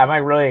excited.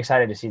 I'm really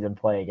excited to see them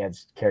play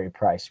against Carey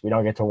Price. We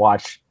don't get to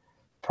watch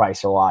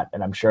Price a lot,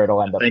 and I'm sure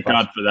it'll end up. Thank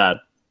God for that.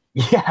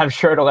 Yeah, I'm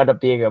sure it'll end up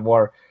being a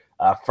more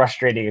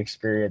frustrating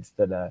experience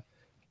than a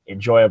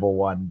enjoyable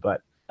one.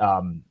 But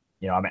I'm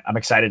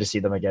excited to see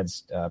them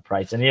against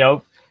Price,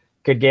 and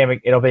good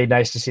game. It'll be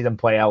nice to see them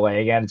play LA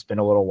again. It's been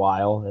a little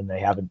while, and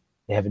they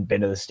haven't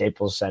been to the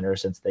Staples Center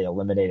since they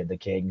eliminated the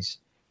Kings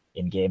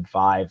in Game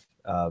 5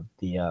 of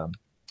the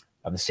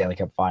Stanley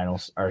Cup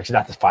Finals, or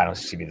not the finals.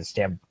 Excuse me, the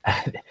Stamp.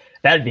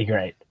 That'd be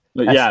great.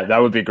 Yeah, that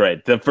would be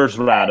great. The first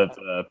round of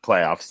the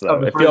playoffs,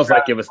 though. It feels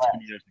like it was 10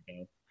 years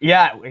ago.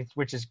 Yeah,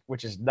 which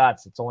is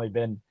nuts. It's only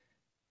been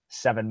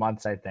 7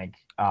 months, I think.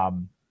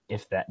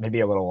 If that,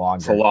 maybe a little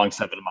longer. It's a long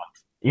 7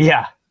 months.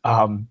 Yeah.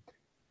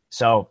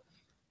 So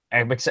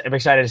I'm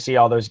excited to see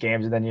all those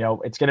games, and then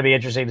it's going to be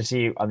interesting to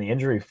see on the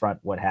injury front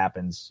what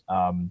happens.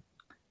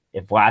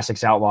 If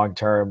Vlasic's out long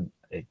term,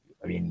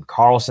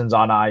 Carlson's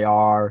on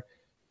IR.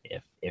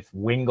 If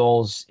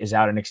Wingles is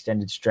out an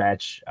extended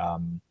stretch,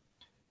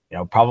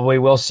 probably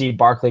we'll see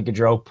Barclay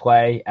Gaudreau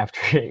play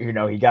after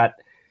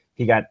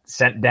he got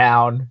sent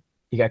down.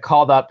 He got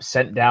called up,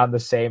 sent down the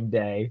same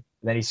day.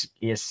 And then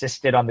he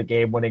assisted on the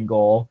game-winning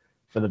goal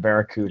for the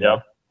Barracuda.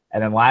 Yep.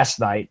 And then last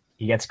night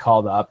he gets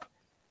called up,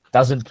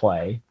 doesn't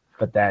play,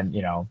 but then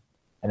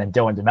and then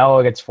Dylan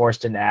DeMello gets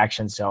forced into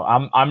action. So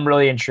I'm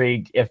really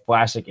intrigued if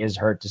Vlasic is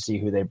hurt to see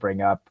who they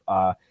bring up.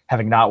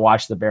 Having not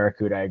watched the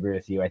Barracuda, I agree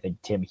with you. I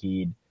think Tim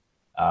Heed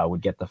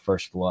would get the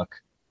first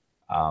look.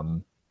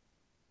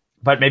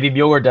 But maybe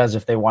Mueller does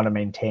if they want to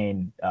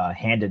maintain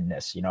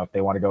handedness. If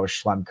they want to go with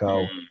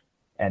Schlemko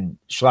and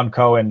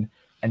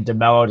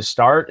DeMello to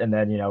start, and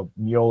then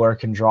Mueller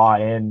can draw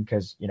in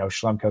because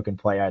Schlemko can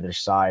play either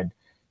side.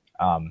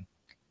 I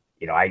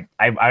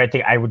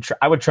think I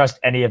would trust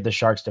any of the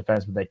Sharks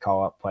defensemen they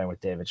call up playing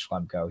with David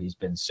Schlemko. He's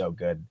been so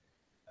good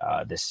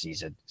this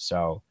season.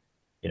 So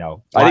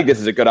I think this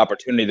is a good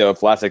opportunity though if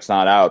Vlasic's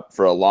not out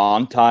for a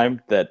long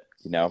time. That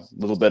a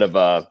little bit of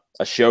a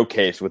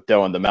showcase with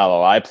Dylan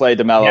DeMello. I play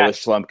DeMello with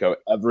Schlemko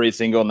every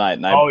single night,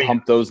 and I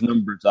pump those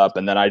numbers up,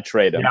 and then I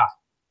trade him. Yeah.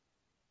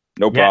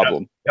 No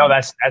problem. No,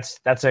 that's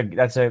a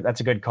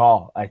good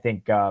call. I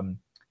think the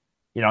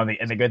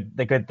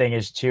good thing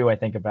is too. I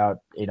think about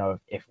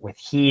if with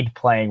Heed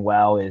playing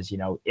well is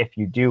if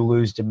you do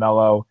lose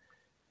DeMello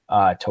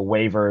to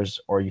waivers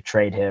or you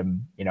trade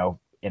him in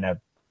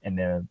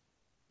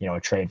a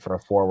trade for a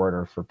forward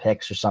or for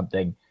picks or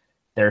something.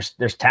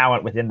 There's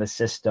talent within the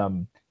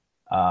system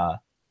that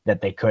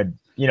they could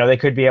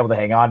be able to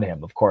hang on to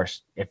him. Of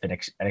course, if an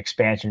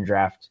expansion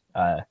draft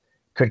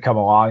could come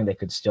along, they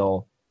could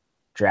still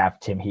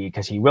draft Tim Heed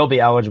because he will be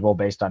eligible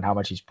based on how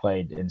much he's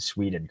played in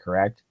Sweden.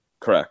 Correct.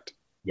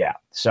 Yeah.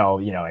 So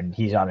and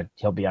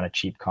he'll be on a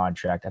cheap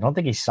contract. I don't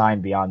think he's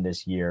signed beyond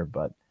this year,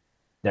 but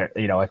there,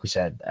 like we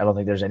said, I don't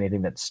think there's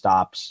anything that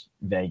stops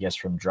Vegas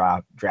from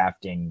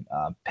drafting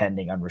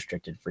pending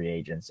unrestricted free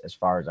agents, as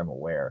far as I'm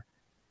aware.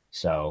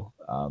 So,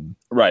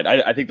 right.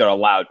 I think they're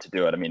allowed to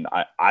do it. I mean,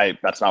 I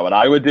that's not what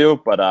I would do,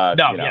 but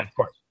no, yeah, of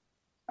course.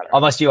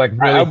 Unless you really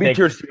I'll be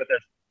curious to see what this.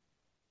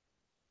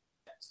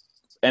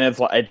 And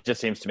it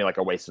just seems to me like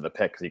a waste of the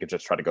pick because you could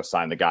just try to go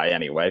sign the guy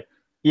anyway.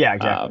 Yeah,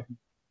 exactly.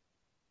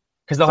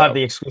 Because they'll have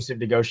the exclusive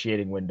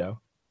negotiating window.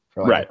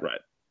 Right.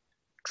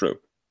 True.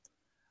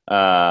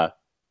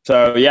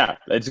 So yeah,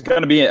 it's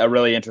going to be a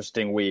really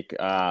interesting week.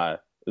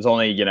 There's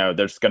only,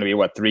 there's going to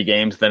be 3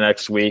 games the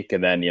next week,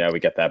 and then we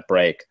get that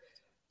break.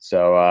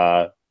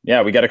 So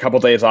yeah, we got a couple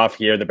days off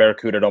here. The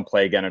Barracuda don't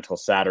play again until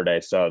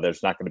Saturday, so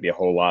there's not going to be a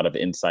whole lot of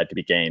insight to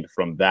be gained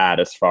from that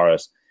as far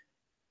as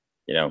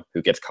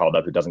who gets called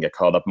up, who doesn't get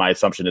called up. My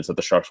assumption is that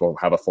the Sharks will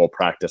have a full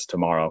practice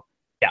tomorrow.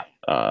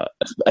 Yeah,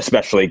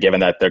 especially given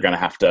that they're going to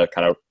have to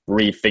kind of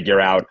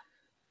refigure out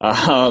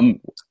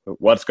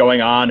what's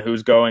going on,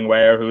 who's going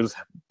where, who's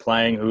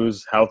playing,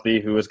 who's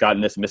healthy, who has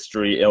gotten this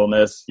mystery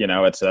illness,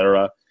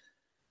 etc.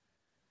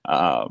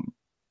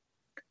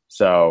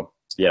 So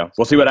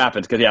we'll see what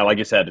happens. Because like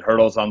you said,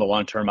 Hurdle's on the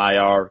long-term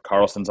IR,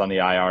 Carlson's on the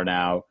IR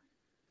now.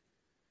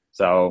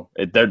 So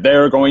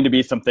there are going to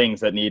be some things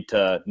that need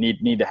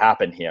to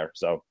happen here.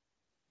 So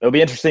it'll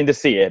be interesting to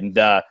see. And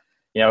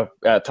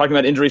talking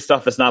about injury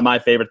stuff is not my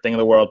favorite thing in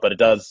the world, but it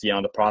does,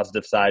 on the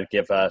positive side,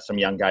 give some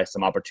young guys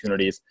some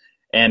opportunities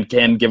and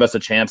can give us a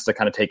chance to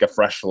kind of take a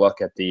fresh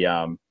look at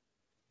the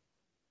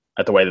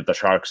way that the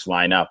Sharks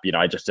line up.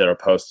 I just did a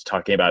post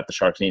talking about the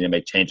Sharks need to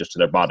make changes to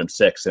their bottom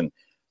six, and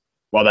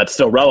while that's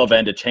still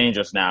relevant, it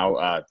changes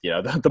now.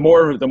 The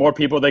more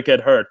people that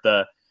get hurt,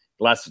 the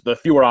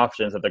fewer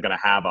options that they're going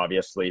to have,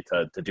 obviously,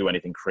 to do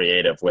anything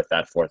creative with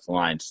that fourth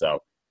line. So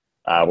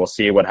we'll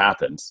see what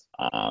happens.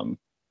 So I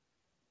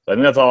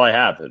think that's all I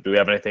have. Do we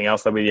have anything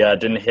else that we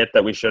didn't hit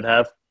that we should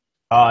have?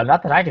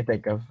 Not that I can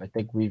think of. I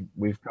think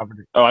we've covered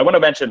it. Oh, I want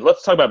to mention.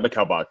 Let's talk about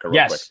Mikhail Bodker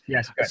real quick.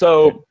 Yes. Good.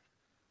 So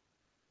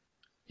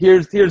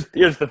here's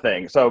the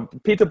thing. So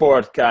Peter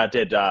Boris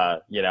did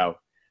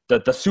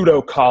the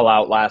pseudo call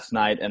out last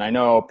night, and I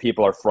know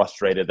people are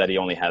frustrated that he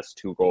only has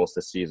 2 goals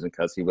this season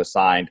because he was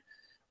signed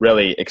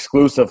really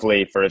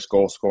exclusively for his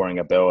goal scoring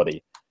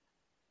ability.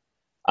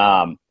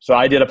 So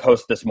I did a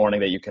post this morning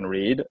that you can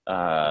read,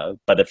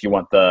 but if you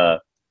want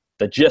the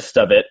gist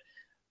of it,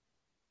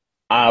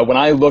 when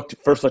I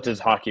first looked at his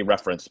hockey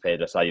reference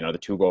page, I saw, the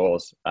 2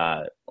 goals,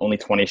 only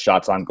 20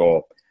 shots on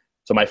goal.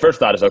 So my first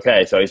thought is,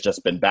 okay, so he's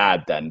just been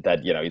bad then, that,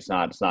 it's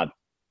not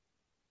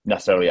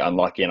necessarily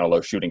unlucky and a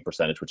low shooting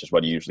percentage, which is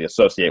what you usually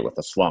associate with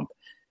a slump.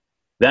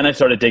 Then I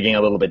started digging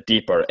a little bit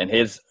deeper, and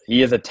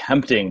he is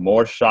attempting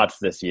more shots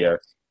this year.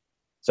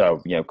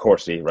 So,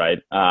 Corsi, right,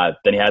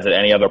 than he has at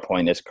any other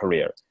point in his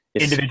career.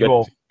 His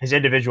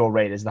individual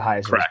rate is the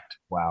highest. Correct.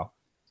 Wow.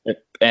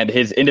 And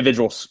his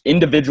individual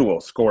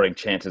scoring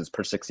chances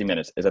per 60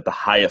 minutes is at the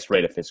highest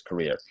rate of his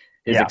career.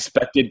 His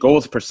expected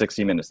goals per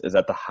 60 minutes is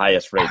at the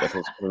highest rate of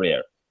his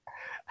career.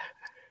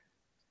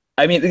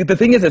 I mean, the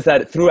thing is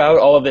that throughout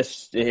all of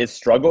his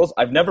struggles,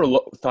 I've never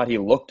thought he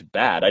looked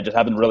bad. I just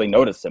haven't really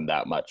noticed him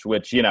that much,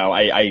 which,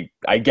 I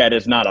get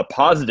is not a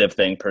positive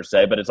thing per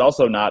se, but it's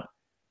also not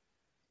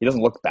 – he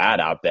doesn't look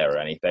bad out there or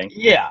anything.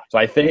 Yeah. So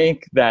I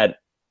think that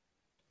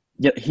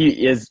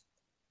he is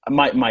 – and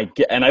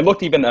I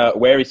looked even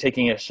where he's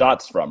taking his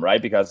shots from,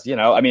 right? Because, you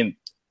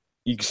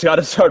got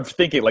to start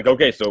thinking like,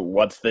 okay, so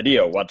what's the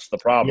deal? What's the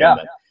problem?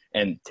 Yeah.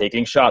 And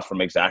taking shots from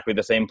exactly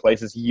the same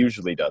places he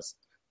usually does.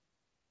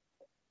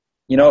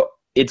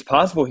 It's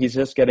possible he's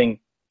just getting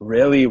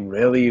really,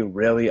 really,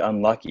 really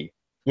unlucky.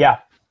 Yeah.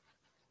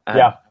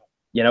 And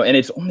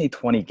it's only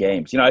 20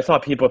 games. I saw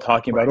people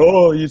talking about,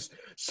 oh, he's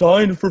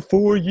signed for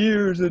 4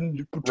 years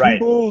and 2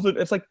 goals. And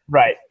it's like,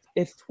 right.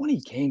 It's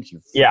 20 games,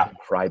 you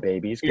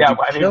crybabies.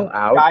 Chill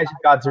out. Guys have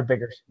gone through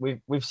bigger.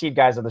 We've seen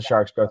guys on the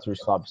Sharks go through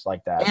slumps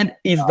like that. And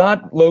he's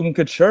not Logan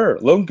Couture.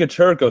 Logan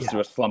Couture goes through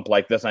a slump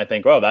like this, and I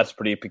think, that's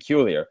pretty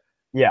peculiar.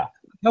 Yeah.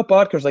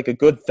 Bodker's like a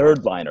good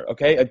third liner,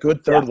 okay? A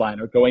good third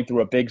liner going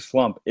through a big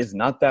slump is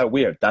not that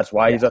weird. That's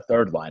why he's a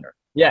third liner.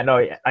 Yeah,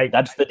 no,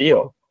 that's the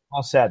deal.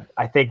 Well said.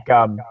 I think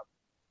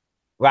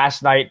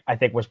last night,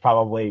 was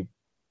probably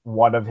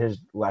one of his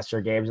lesser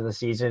games of the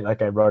season.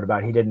 Like I wrote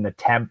about, he didn't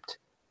attempt.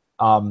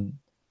 At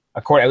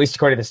least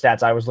according to the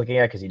stats I was looking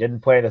at, because he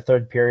didn't play in the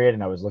third period,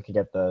 and I was looking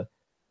at the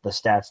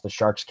stats the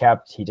Sharks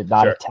kept. He did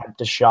not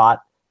attempt a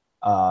shot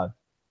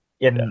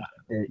in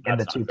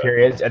the 2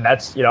 periods, and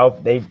that's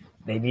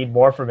they need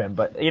more from him.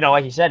 But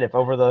like you said, if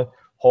over the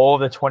whole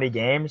of the 20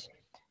 games,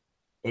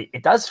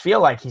 it does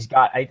feel like he's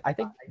got. I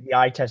think the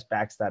eye test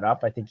backs that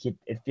up. I think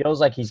it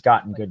feels like he's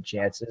gotten good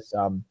chances.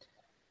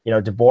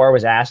 DeBoer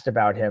was asked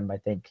about him, I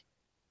think,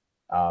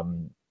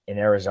 in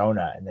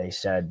Arizona, and they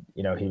said,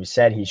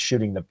 he's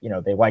shooting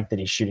they like that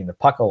he's shooting the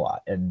puck a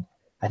lot. And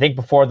I think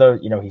before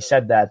he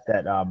said that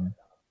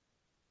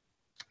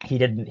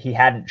he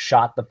hadn't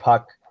shot the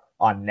puck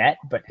on net,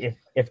 but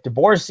if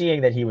DeBoer's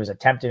seeing that he was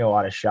attempting a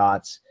lot of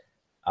shots,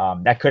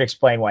 that could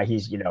explain why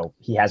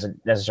he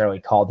hasn't necessarily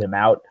called him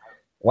out.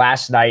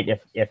 Last night,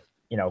 if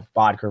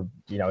Bodker,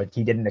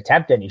 he didn't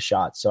attempt any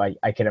shots, so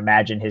I can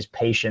imagine his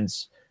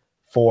patience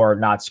for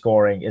not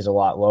scoring is a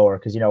lot lower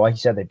because, like you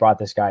said, they brought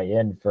this guy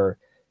in for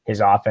his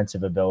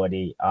offensive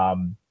ability. I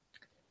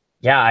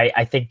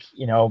think,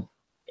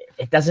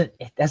 it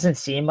doesn't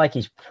seem like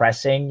he's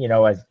pressing,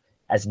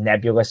 as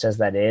nebulous as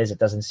that is. It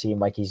doesn't seem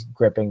like he's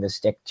gripping the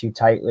stick too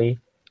tightly.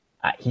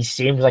 He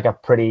seems like a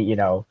pretty,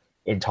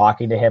 in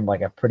talking to him,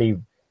 like a pretty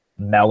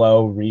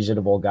mellow,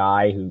 reasonable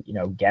guy who,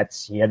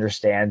 he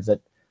understands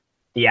that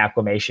the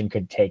acclimation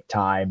could take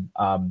time.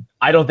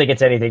 I don't think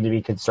it's anything to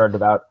be concerned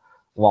about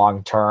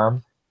long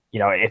term.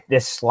 If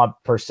this slump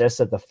persists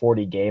at the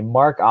 40-game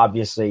mark,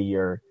 obviously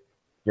you're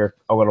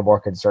a little more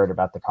concerned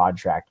about the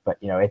contract. But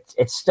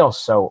it's still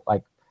so,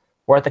 like,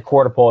 we're at the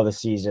quarter pole of the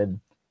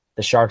season.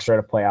 The Sharks are at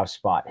a playoff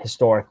spot.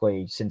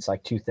 Historically, since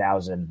like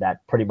 2000,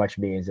 that pretty much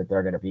means that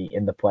they're going to be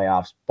in the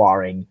playoffs,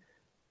 barring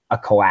a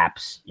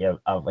collapse,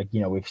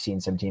 we've seen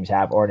some teams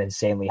have, or an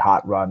insanely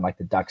hot run like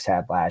the Ducks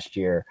had last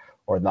year,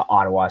 or the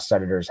Ottawa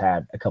Senators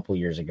had a couple of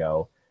years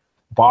ago.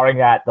 Barring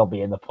that, they'll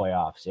be in the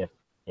playoffs. If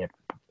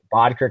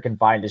Bodker can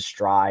find his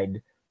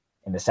stride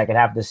in the second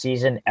half of the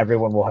season,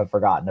 everyone will have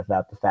forgotten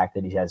about the fact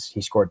that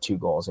he scored 2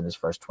 goals in his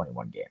first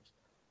 21 games.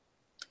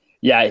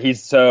 Yeah,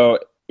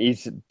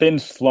 he's been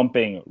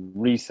slumping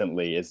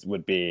recently,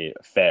 would be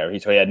fair. He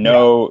had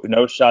no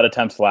shot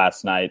attempts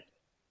last night.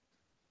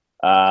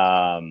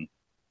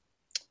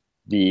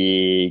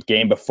 The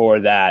game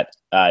before that,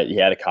 he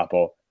had a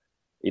couple,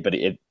 but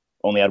it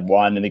only had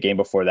one in the game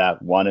before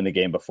that, one in the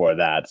game before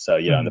that. So,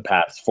 in the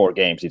past 4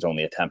 games, he's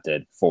only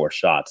attempted 4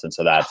 shots. And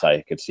so that's,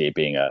 I could see it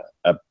being a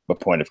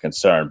point of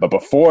concern. But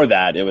before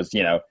that, it was,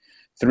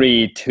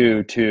 3,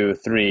 2, 2,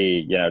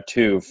 3,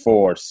 2,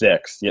 4,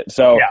 6.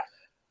 So,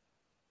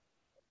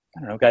 I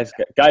don't know,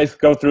 guys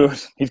go through,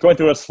 he's going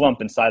through a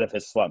slump inside of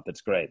his slump.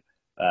 It's great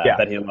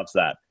that he loves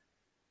that.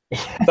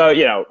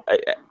 So,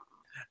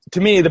 to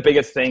me, the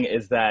biggest thing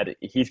is that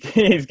he's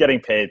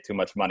getting paid too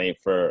much money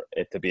for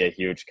it to be a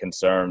huge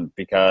concern,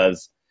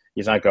 because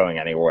he's not going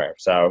anywhere.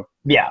 So,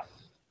 you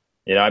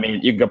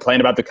can complain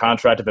about the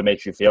contract if it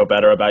makes you feel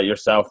better about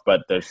yourself,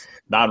 but there's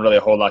not really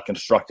a whole lot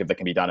constructive that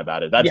can be done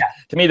about it.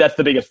 To me, that's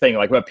the biggest thing.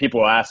 Like, when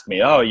people ask me,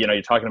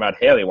 you're talking about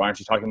Haley, why aren't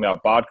you talking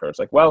about Bodker? It's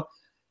like, well,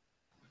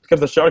 because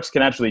the Sharks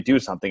can actually do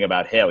something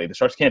about Haley. The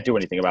Sharks can't do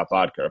anything about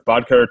Bodker. If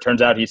Bodker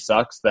turns out he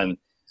sucks, then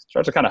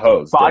Sharks are kind of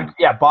hosed.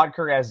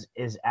 Bodker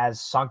is as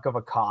sunk of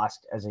a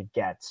cost as it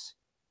gets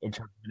in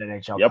terms of an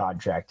NHL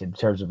contract, in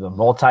terms of the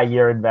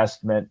multi-year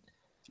investment.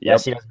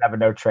 Yes, he doesn't have a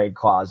no-trade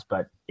clause,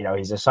 but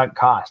he's a sunk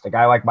cost. A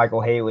guy like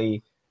Michael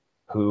Haley,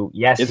 who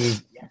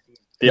he's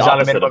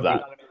on a minimum.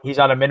 He's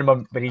on a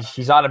minimum, but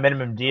he's on a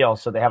minimum deal,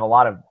 so they have a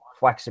lot of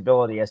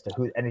flexibility as to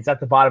who, and he's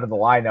at the bottom of the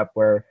lineup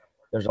where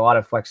there's a lot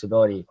of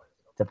flexibility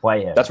to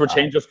play him. That's where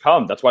changes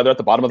come. That's why they're at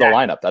the bottom of the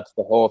lineup. That's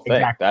the whole thing.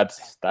 Exactly.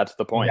 That's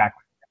the point.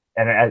 Exactly.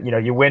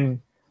 And you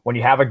win when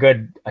you have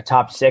a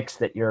top 6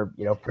 that you're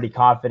pretty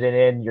confident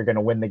in. You're going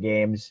to win the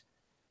games.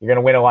 You're going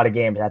to win a lot of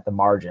games at the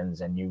margins,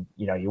 and you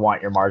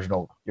want your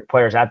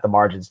players at the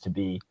margins to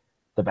be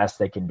the best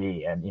they can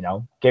be. And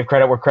give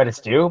credit where credit's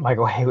due.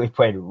 Michael Haley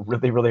played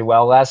really, really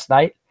well last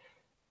night.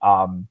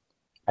 I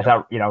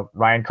thought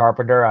Ryan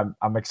Carpenter.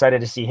 I'm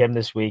excited to see him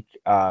this week.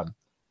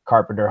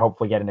 Carpenter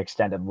hopefully get an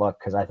extended look,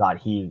 because I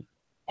thought him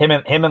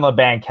and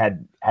LeBanc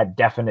had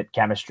definite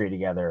chemistry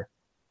together.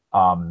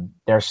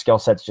 Their skill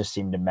sets just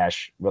seem to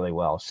mesh really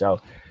well. So,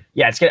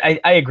 it's good.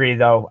 I agree,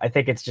 though. I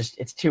think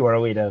it's too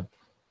early to,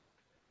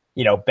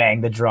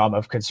 bang the drum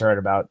of concern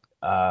about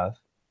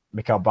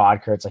Mikhail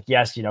Bodker. It's like,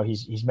 yes,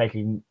 he's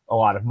making a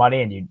lot of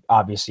money, and you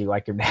obviously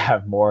like him to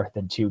have more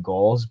than 2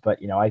 goals. But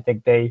I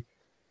think they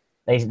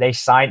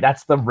signed.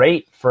 That's the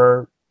rate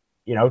for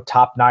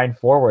top 9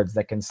 forwards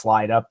that can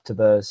slide up to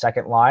the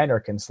second line or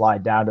can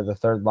slide down to the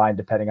third line,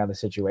 depending on the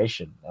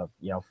situation. Of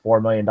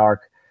 $4 million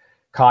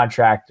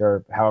contract,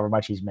 or however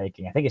much he's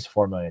making. I think it's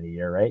 $4 million a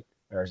year, right?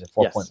 Or is it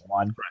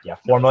 4.1? Yes. Yeah,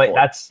 $4 million.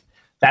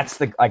 That's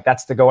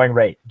the going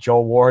rate.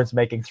 Joel Ward's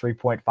making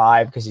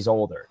 3.5 because he's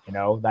older.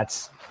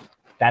 That's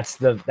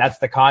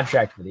the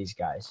contract for these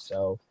guys.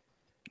 So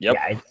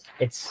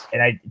it's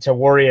to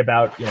worry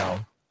about.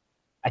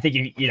 I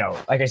think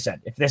like I said,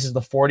 if this is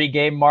the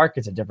 40-game mark,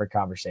 it's a different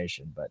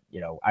conversation. But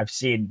I've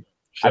seen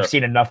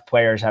enough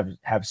players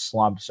have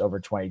slumps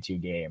over 22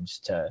 games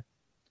to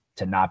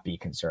not be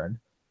concerned.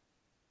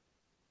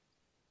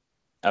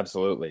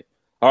 Absolutely.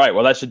 All right.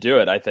 Well, that should do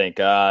it, I think.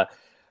 We'll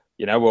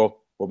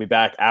be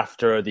back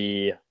after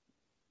the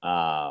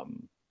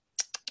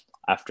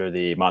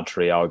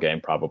Montreal game,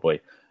 probably,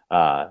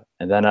 and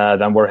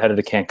then we're headed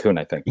to Cancun,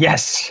 I think.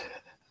 Yes.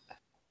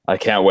 I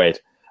can't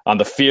wait. On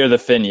the Fear the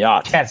Fin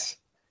yacht. Yes.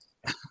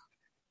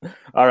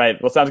 All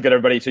right. Well, sounds good,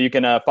 everybody. So you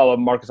can follow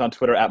Marcus on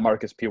Twitter at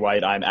Marcus P.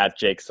 White. I'm at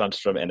Jake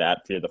Sundstrom and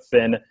at Fear the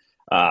Fin.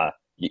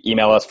 You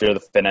email us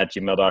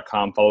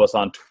fearthefin@gmail.com. Follow us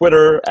on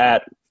Twitter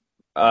at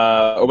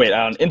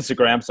on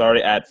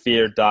Instagram, at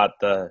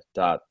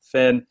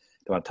fear.the.fin.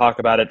 If you want to talk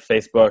about it,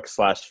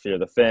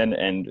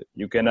 Facebook/fearthefin. And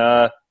you can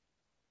iTunes,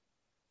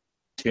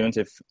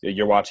 if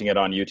you're watching it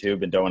on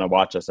YouTube and don't want to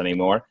watch us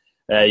anymore,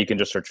 you can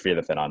just search Fear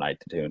the Fin on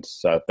iTunes.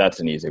 So that's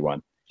an easy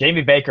one.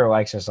 Jamie Baker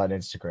likes us on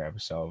Instagram,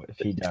 so if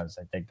he does,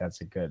 I think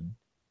that's a good.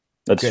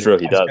 That's true.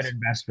 He does. Good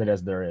investment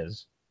as there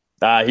is.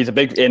 He's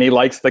and he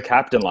likes the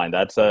captain line.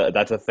 That's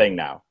a thing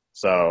now.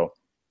 So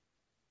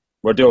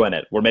we're doing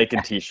it. We're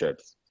making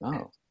T-shirts.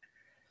 Oh,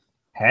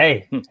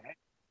 hey,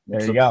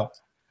 there you go.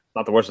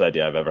 Not the worst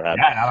idea I've ever had.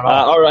 Yeah, not at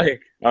all.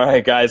 All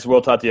right, guys.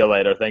 We'll talk to you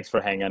later. Thanks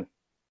for hanging.